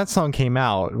song, when that song came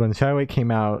out, when Shy Away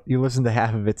came out, you listened to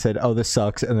half of it, said, "Oh, this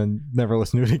sucks," and then never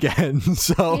listened to it again.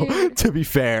 So to be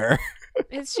fair.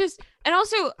 It's just, and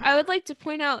also I would like to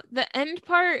point out the end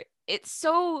part. It's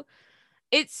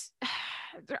Atticus.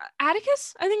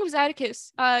 I think it was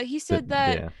Atticus. He said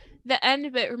that the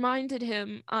end bit reminded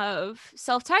him of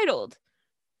Self-Titled,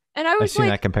 and I've seen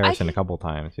that comparison a couple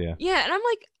times. Yeah, and I'm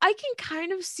like, I can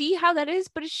kind of see how that is,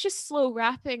 but it's just slow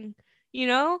rapping, you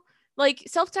know. Like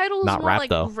Self-Titled is not more rap, like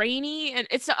though. Grainy, and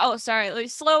it's like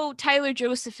slow Tyler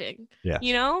Josephing. Yeah,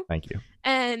 you know. Thank you.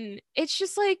 And it's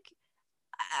just like,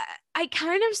 I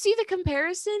kind of see the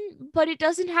comparison, but it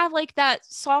doesn't have like that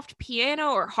soft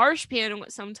piano or harsh piano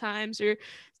sometimes. Or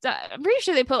I'm pretty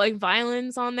sure they put like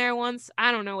violins on there once.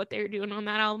 I don't know what they were doing on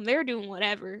that album. They were doing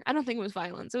whatever. I don't think it was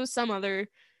violins. It was some other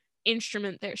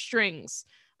instrument there, strings.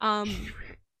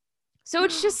 So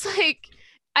it's just like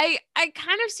I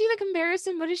kind of see the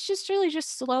comparison, but it's just really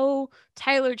just slow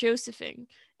Tyler Josephing.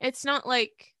 It's not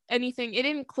like anything. It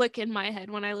didn't click in my head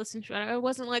when I listened to it. I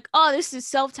wasn't like, oh, this is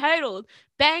Self-Titled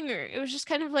banger. It was just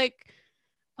kind of like,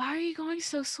 why are you going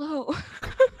so slow?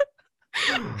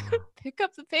 Pick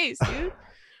up the pace, dude.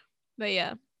 But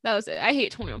yeah, that was it. I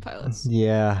hate 21 Pilots.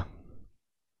 Yeah,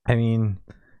 I mean,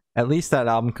 at least that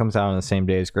album comes out on the same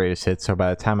day as Greatest Hits, so by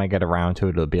the time I get around to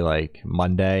it, it'll be like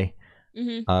Monday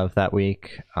of that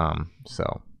week.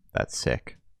 So that's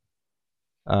sick.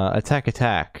 Attack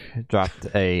Attack dropped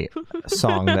a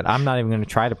song that I'm not even going to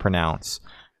try to pronounce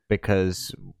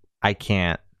because I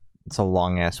can't. It's a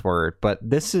long ass word, but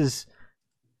this is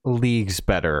leagues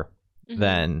better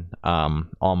than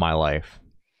All My Life.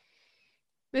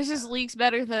 This is leagues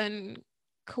better than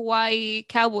Kawaii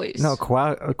Cowboys. No,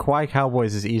 Kawaii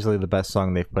Cowboys is easily the best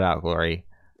song they've put out, Glory.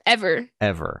 Ever.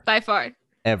 By far.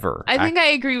 Ever. I think I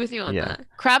agree with you on that.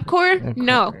 Crabcore?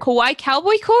 No. Kawaii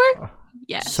Cowboy Core?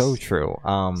 Yes. So true.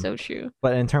 So true.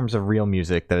 But in terms of real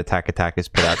music that Attack Attack has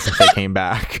put out since they came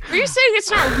back. Are you saying it's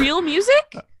not real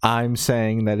music? I'm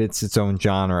saying that it's its own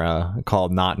genre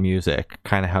called not music.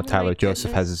 Kind of how Tyler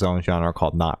Joseph has his own genre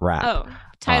called not rap. Oh,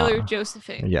 Tyler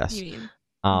Josephing. Yes. You mean.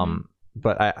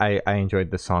 But I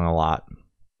enjoyed this song a lot.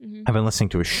 I've been listening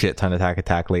to a shit ton of Attack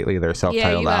Attack lately. Their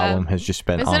self-titled album has just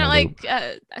been Isn't it like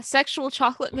a Sexual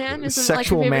Chocolate Man? Isn't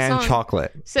Sexual it like Man song?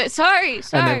 Chocolate. Sorry.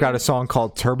 And they've got a song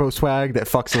called Turbo Swag that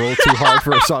fucks a little too hard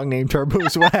for a song named Turbo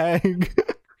Swag.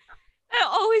 That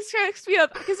always cracks me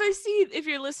up because I see if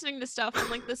you're listening to stuff on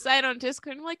like the site on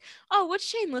Discord, I'm like, oh, what's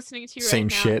Shane listening to right now? Same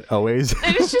shit, always.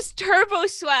 And it's just Turbo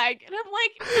Swag. And I'm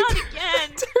like, not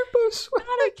again. Turbo Swag.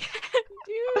 Not again,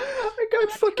 dude. I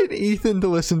got fucking Ethan to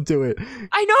listen to it.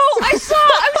 I know, I saw.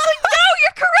 I was like, no,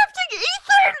 you're corrupting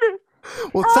Ethan.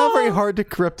 Well, it's not very hard to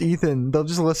corrupt Ethan. They'll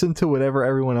just listen to whatever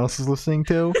everyone else is listening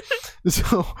to.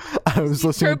 So I was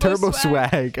listening to Turbo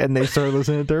Swag, and they started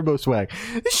listening to Turbo Swag.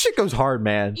 This shit goes hard,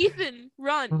 man. Ethan,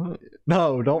 run.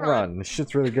 No, don't run. This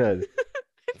shit's really good.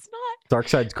 It's not. Dark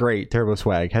Side's great. Turbo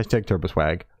Swag. Hashtag Turbo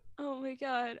Swag. Oh my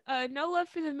god. No Love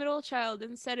for the Middle Child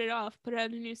and Set It Off put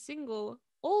out a new single,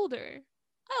 Older.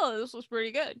 Oh, this was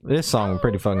pretty good. This song was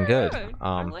pretty fucking good.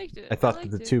 I liked it. I thought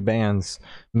that the two bands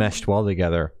meshed well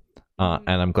together. And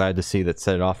I'm glad to see that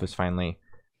Set It Off is finally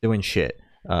doing shit.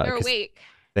 They're awake.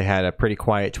 They had a pretty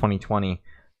quiet 2020.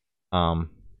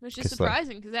 Which is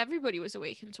surprising because everybody was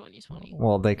awake in 2020.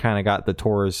 Well, they kind of got the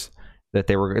tours that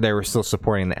they were still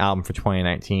supporting the album for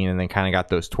 2019, and then kind of got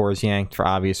those tours yanked for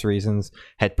obvious reasons.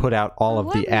 Had put out all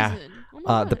of the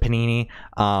Panini,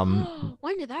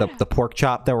 when did that the pork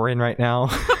chop that we're in right now.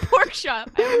 Pork chop.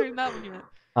 I haven't heard that one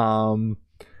yet.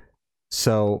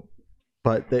 So,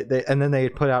 but they and then they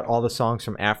had put out all the songs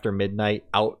from After Midnight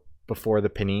out before the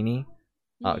Panini,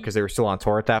 because they were still on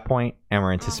tour at that point, and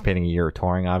we're anticipating a year of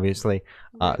touring, obviously.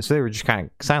 So they were just kind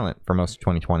of silent for most of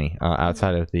 2020,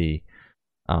 outside of the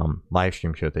live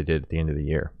stream show that they did at the end of the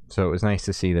year. So it was nice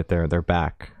to see that they're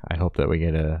back. I hope that we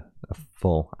get a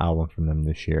full album from them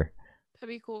this year.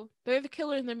 That'd be cool. They're the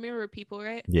Killer in the Mirror people,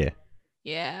 right?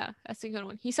 Yeah, that's a good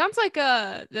one. He sounds like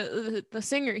the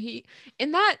singer. He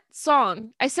in that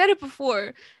song. I said it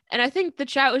before, and I think the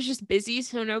chat was just busy,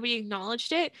 so nobody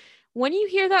acknowledged it. When you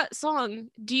hear that song,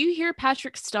 do you hear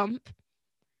Patrick Stump?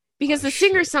 Because the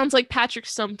singer sounds like Patrick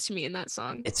Stump to me in that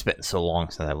song. It's been so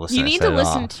long since I've listened. You need to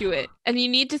listen to it, and you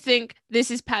need to think this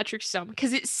is Patrick Stump,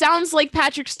 because it sounds like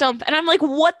Patrick Stump, and I'm like,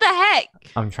 what the heck?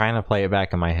 I'm trying to play it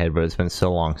back in my head, but it's been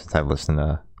so long since I've listened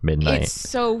to Midnight. It's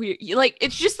so weird. Like,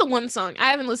 it's just the one song. I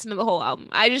haven't listened to the whole album.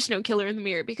 I just know Killer in the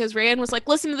Mirror because Rayanne was like,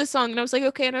 listen to this song, and I was like,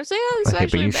 okay, and I was like, oh, this is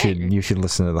actually but you should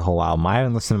listen to the whole album. I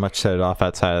haven't listened to much Set It Off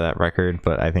outside of that record,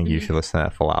 but I think you should listen to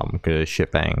that full album because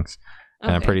shit bangs. And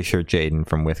I'm pretty sure Jaden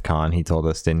from WithCon, he told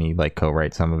us, didn't he, like,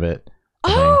 co-write some of it?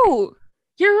 Oh,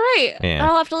 you're right. Yeah.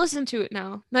 I'll have to listen to it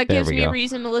now. That gives me a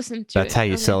reason to listen to it. That's how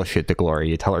you sell shit to Glory.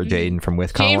 You tell her Jaden from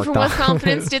WithCon Jaden from With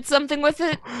Confidence did something with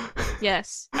it?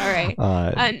 Yes. All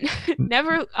right.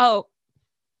 Never... Oh.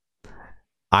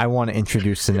 I want to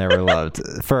introduce the Never Loved.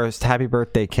 First, happy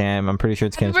birthday, Cam. I'm pretty sure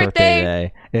it's Cam's birthday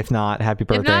today. If not, happy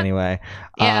birthday anyway.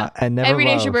 Yeah. And Never Every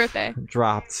Loved day's your birthday.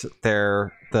 Dropped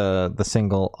the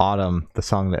single Autumn, the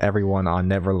song that everyone on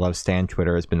Never Loved Stan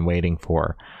Twitter has been waiting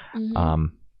for.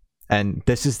 And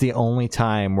this is the only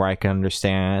time where I can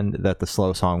understand that the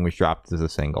slow song was dropped as a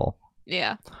single.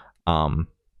 Yeah.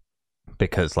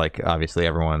 Because, like, obviously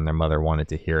everyone and their mother wanted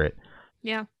to hear it.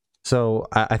 Yeah. So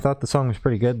I thought the song was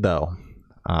pretty good, though.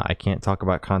 I can't talk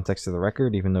about context of the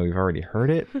record, even though we've already heard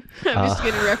it. I'm just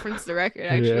going to reference the record,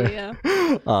 actually,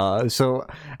 yeah. So,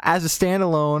 as a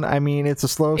standalone, I mean, it's a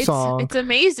slow song. It's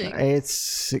amazing.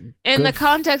 It's in the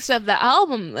context of the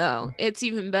album, though, it's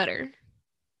even better.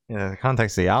 Yeah, the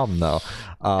context of the album, though.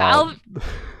 The album,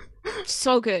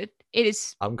 so good. It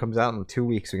is. Album comes out in 2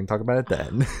 weeks. We can talk about it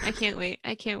then. I can't wait.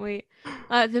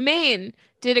 The Main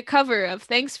did a cover of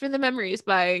 "Thanks for the Memories"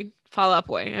 by Fall Out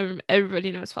Boy.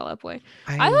 Everybody knows Fall Out Boy.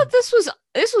 I thought this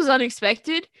was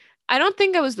unexpected. I don't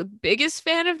think I was the biggest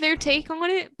fan of their take on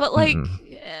it, but like,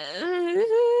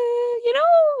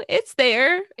 it's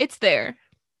there. It's there.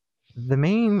 The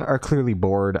Main are clearly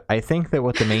bored. I think that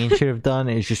what the Main should have done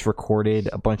is just recorded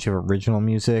a bunch of original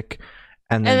music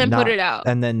and then put it out,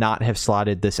 and then not have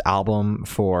slotted this album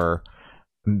for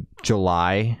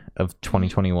July of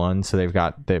 2021. So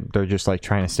they're just like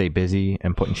trying to stay busy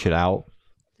and putting shit out.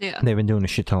 Yeah, they've been doing a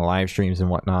shit ton of live streams and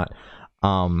whatnot.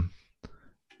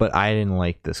 But I didn't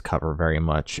like this cover very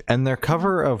much, and their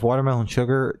cover of Watermelon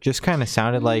Sugar just kind of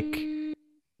sounded like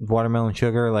Watermelon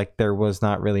Sugar. Like there was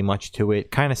not really much to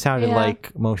it. Kind of sounded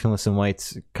like Motionless in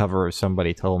White's cover of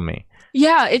Somebody Told Me.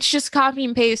 Yeah, it's just copy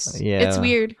and paste. Yeah, it's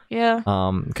weird. Yeah.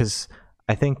 Because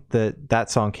I think that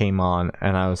song came on,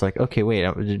 and I was like, okay, wait,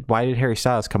 why did Harry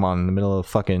Styles come on in the middle of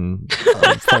fucking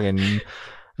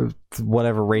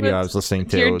whatever radio I was listening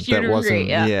to? That wasn't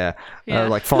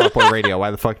like Fall Out Boy radio.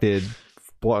 Why the fuck did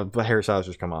Harry Styles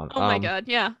just come on? Oh my god,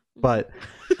 yeah. But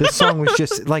this song was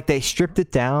just like they stripped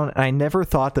it down, and I never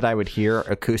thought that I would hear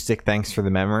acoustic "Thanks for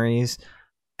the Memories."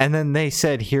 And then they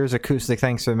said, here's acoustic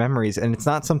 "Thanks for the Memories," and it's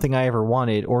not something I ever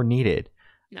wanted or needed.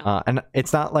 No. And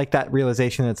it's not like that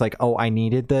realization that's like, oh, I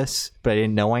needed this, but I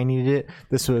didn't know I needed it.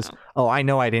 This was, oh, I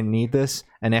know I didn't need this,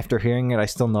 and after hearing it, I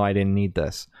still know I didn't need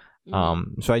this. So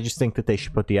I just think that they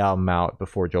should put the album out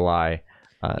before July,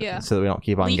 so that we don't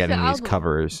keep on getting these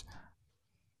covers.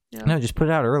 Yeah. No, just put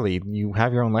it out early. You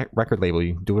have your own record label.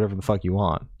 You can do whatever the fuck you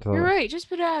want. So, you're right. Just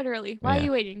put it out early. Why are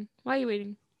you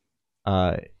waiting?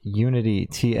 Unity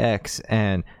TX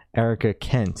and Erica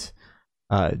Kent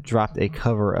dropped a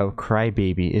cover of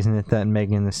Crybaby. Isn't it that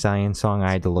Megan Thee Stallion song?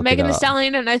 I had to look it up. Megan Thee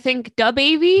Stallion and I think Da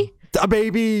Baby. Da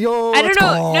Baby, yo. I don't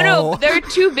know. No, there are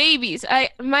two babies.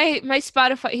 My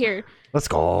Spotify here. Let's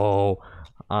go.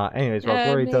 Anyways, while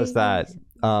Glory does that,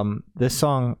 this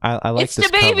song I like. It's this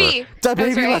Da Baby. Da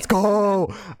Baby, let's go.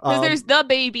 Because there's Da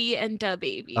Baby and Da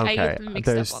Baby. Okay. I get them mixed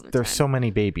up all the time. There's so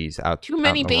many babies out. Too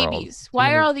many babies.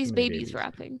 Why are all these babies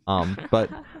rapping? But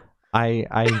I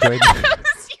enjoyed.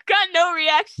 You got No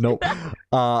reaction. Nope.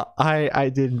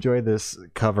 I did enjoy this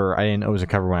cover. I didn't know it was a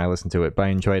cover when I listened to it, but I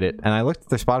enjoyed it. And I looked at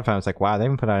their Spotify. I was like, wow, they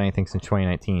haven't put out anything since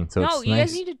 2019. So No, it's you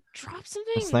nice. guys need to drop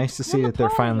something. It's nice to Come see on the that they're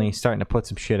pod. finally starting to put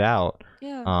some shit out.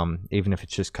 Yeah. Even if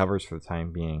it's just covers for the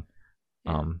time being.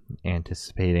 Yeah.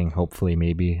 Anticipating hopefully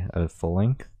maybe a full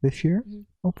length this year. Mhm.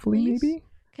 Hopefully Please? maybe.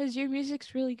 Because your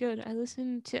music's really good. I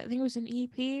listened to, I think it was an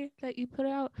EP that you put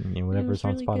out. Yeah, whatever's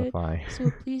on really good. Spotify. So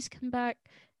please come back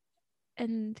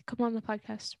and come on the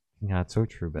podcast. Yeah, it's so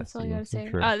true, Betsy. That's all I gotta So say.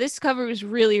 true. This cover was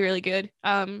really, really good.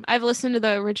 I've listened to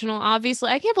the original.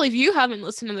 Obviously, I can't believe you haven't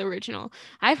listened to the original.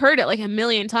 I've heard it like a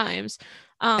million times.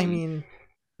 I mean,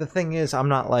 the thing is, I'm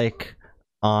not like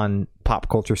on pop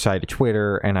culture side of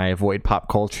Twitter, and I avoid pop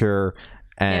culture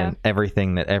and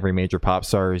everything that every major pop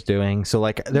star is doing. So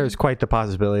like, there's quite the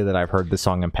possibility that I've heard the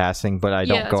song in passing, but I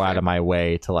don't go out of my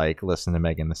way to like listen to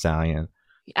Megan Thee Stallion.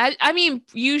 I mean,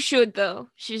 you should though.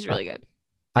 She's really good.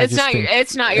 It's not your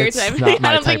type. Not my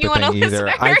I don't type think you of want to thing listen either.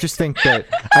 to her. I just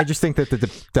think that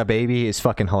the baby is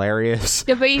fucking hilarious.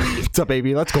 The baby. The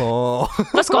baby. Let's go.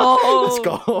 Let's go. Let's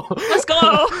go. Let's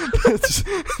go.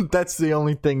 That's the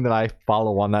only thing that I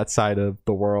follow on that side of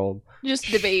the world.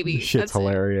 Just the baby. Shit's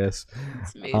hilarious.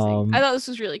 It's amazing. I thought this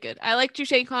was really good. I liked your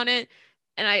take on it,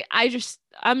 and I'm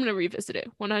gonna revisit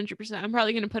it 100%. I'm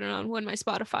probably gonna put it on when my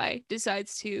Spotify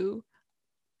decides to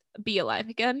be alive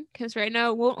again, because right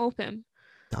now it won't open.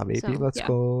 Baby, So, let's yeah.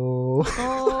 go.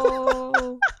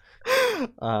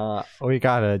 We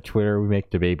got a Twitter. We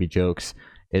make the baby jokes.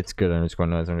 It's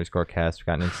good_noise_cast. We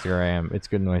got an Instagram. It's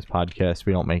Good Noise Podcast.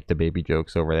 We don't make the baby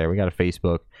jokes over there. We got a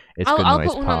Facebook. It's Good I'll Noise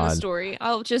put one Pod. on the story.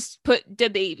 I'll just put the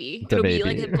baby. It'll be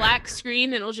like a black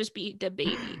screen, and it'll just be the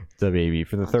baby. The baby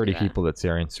for the 30 people that see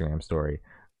our Instagram story.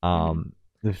 The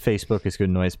Facebook is Good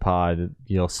Noise Pod.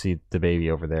 You'll see the baby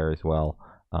over there as well,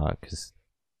 because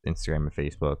Instagram and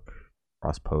Facebook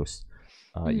cross posts.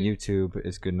 YouTube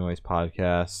is Good Noise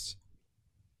Podcast.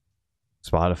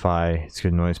 Spotify, it's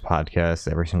Good Noise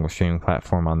Podcast. Every single streaming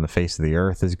platform on the face of the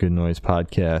earth is Good Noise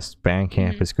Podcast.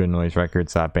 Bandcamp is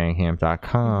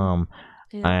goodnoiserecords.bandcamp.com.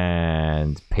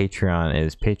 And Patreon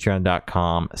is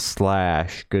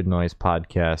patreon.com/Good Noise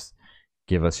Podcast.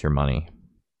 Give us your money.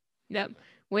 Yep.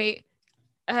 Wait.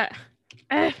 Give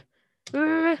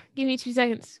me 2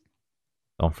 seconds.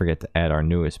 Don't forget to add our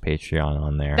newest Patreon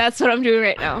on there. That's what I'm doing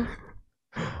right now.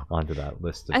 Onto that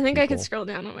list of I think people. I could scroll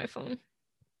down on my phone.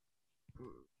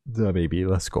 The baby,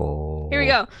 let's go. Here we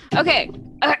go. Okay.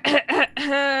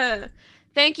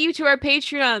 Thank you to our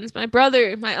Patreons, my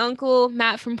brother, my uncle,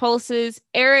 Matt from Pulses,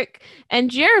 Eric, and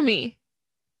Jeremy.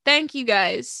 Thank you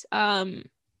guys.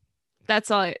 That's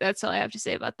all I have to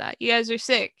say about that. You guys are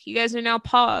sick. You guys are now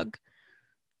POG.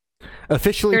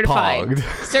 Officially Certified POG.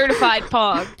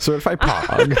 Certified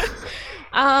POG.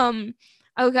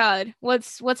 Oh god,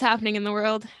 what's happening in the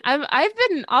world? I've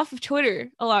been off of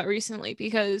Twitter a lot recently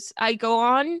because I go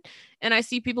on and I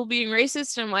see people being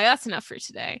racist and I'm like, that's enough for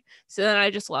today. So then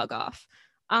I just log off.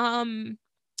 Fair.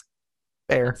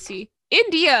 Let's see.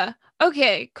 India.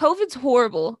 Okay, COVID's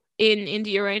horrible in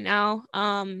India right now.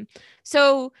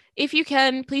 So if you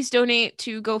can, please donate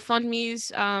to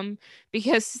GoFundMe's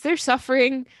because they're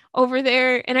suffering over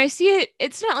there. And I see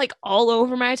it's not like all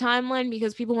over my timeline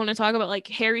because people want to talk about like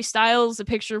Harry Styles, a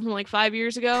picture from like 5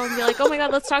 years ago, and be like, oh my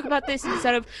god, let's talk about this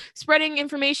instead of spreading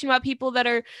information about people that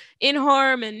are in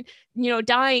harm and, you know,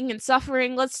 dying and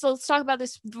suffering. Let's talk about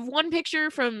this one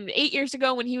picture from 8 years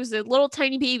ago when he was a little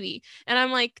tiny baby. And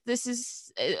I'm like, this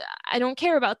is I don't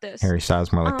care about this. Harry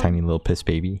Styles more like tiny little piss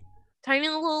baby. Tiny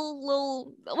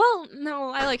little well, no,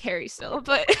 I like Harry still,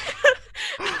 but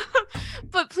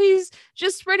but please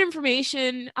just spread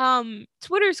information.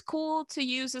 Twitter's cool to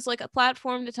use as like a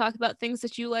platform to talk about things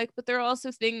that you like, but there are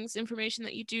also information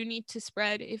that you do need to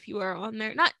spread if you are on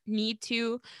there. Not need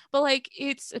to, but like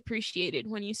it's appreciated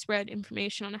when you spread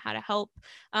information on how to help.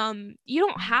 You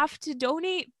don't have to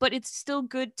donate, but it's still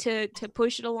good to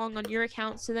push it along on your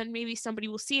account, so then maybe somebody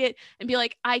will see it and be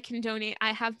like, I can donate,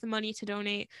 I have the money to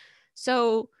donate.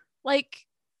 So, like,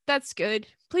 that's good.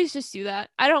 Please just do that.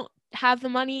 I don't have the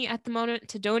money at the moment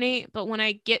to donate, but when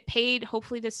I get paid,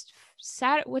 hopefully this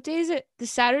what day is it?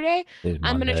 This Saturday?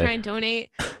 I'm going to try and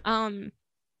donate.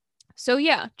 So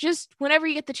yeah, just whenever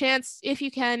you get the chance, if you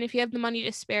can, if you have the money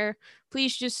to spare,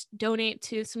 please just donate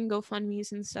to some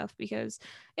GoFundMe's and stuff because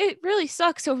it really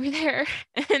sucks over there.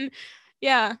 And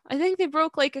yeah, I think they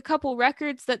broke like a couple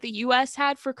records that the US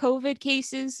had for COVID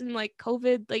cases and like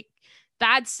COVID, like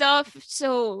bad stuff.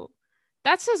 So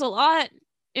that says a lot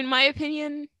in my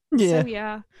opinion. Yeah. So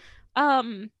yeah.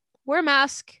 Wear a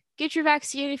mask, get your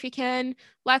vaccine if you can.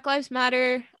 Black Lives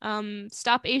Matter.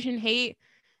 Stop Asian hate,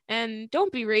 and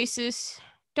don't be racist.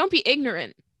 Don't be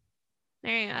ignorant.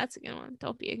 There you go. That's a good one.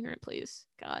 Don't be ignorant, please.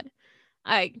 God.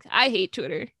 I hate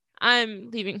Twitter. I'm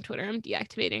leaving Twitter. I'm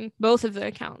deactivating both of the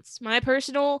accounts. My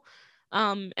personal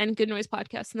and Good Noise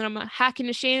podcast. And then I'm gonna hack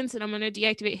into Shane's and I'm gonna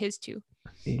deactivate his too.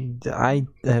 I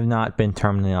have not been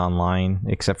terminally online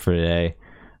except for today.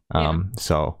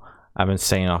 So I've been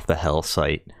staying off the hell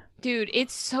site. Dude,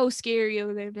 it's so scary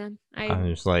over there, man. I'm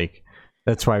just like,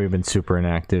 that's why we've been super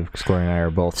inactive, because Corey and I are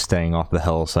both staying off the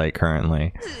hell site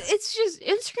currently. It's just,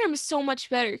 Instagram is so much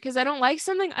better, because I don't like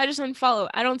something, I just unfollow.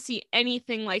 I don't see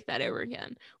anything like that ever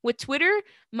again. With Twitter,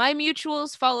 my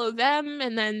mutuals follow them,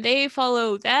 and then they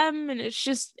follow them, and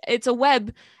it's a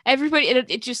web. Everybody,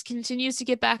 it just continues to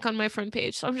get back on my front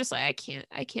page. So I'm just like,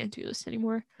 I can't do this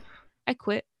anymore. I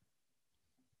quit.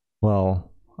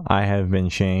 Well, I have been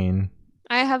Shane.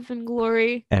 I have been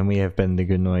Glory. And we have been the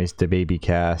Good Noise, the Baby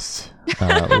Cast.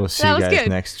 We'll see you guys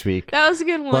next week. That was a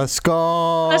good one. Let's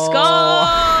go. Let's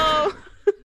go.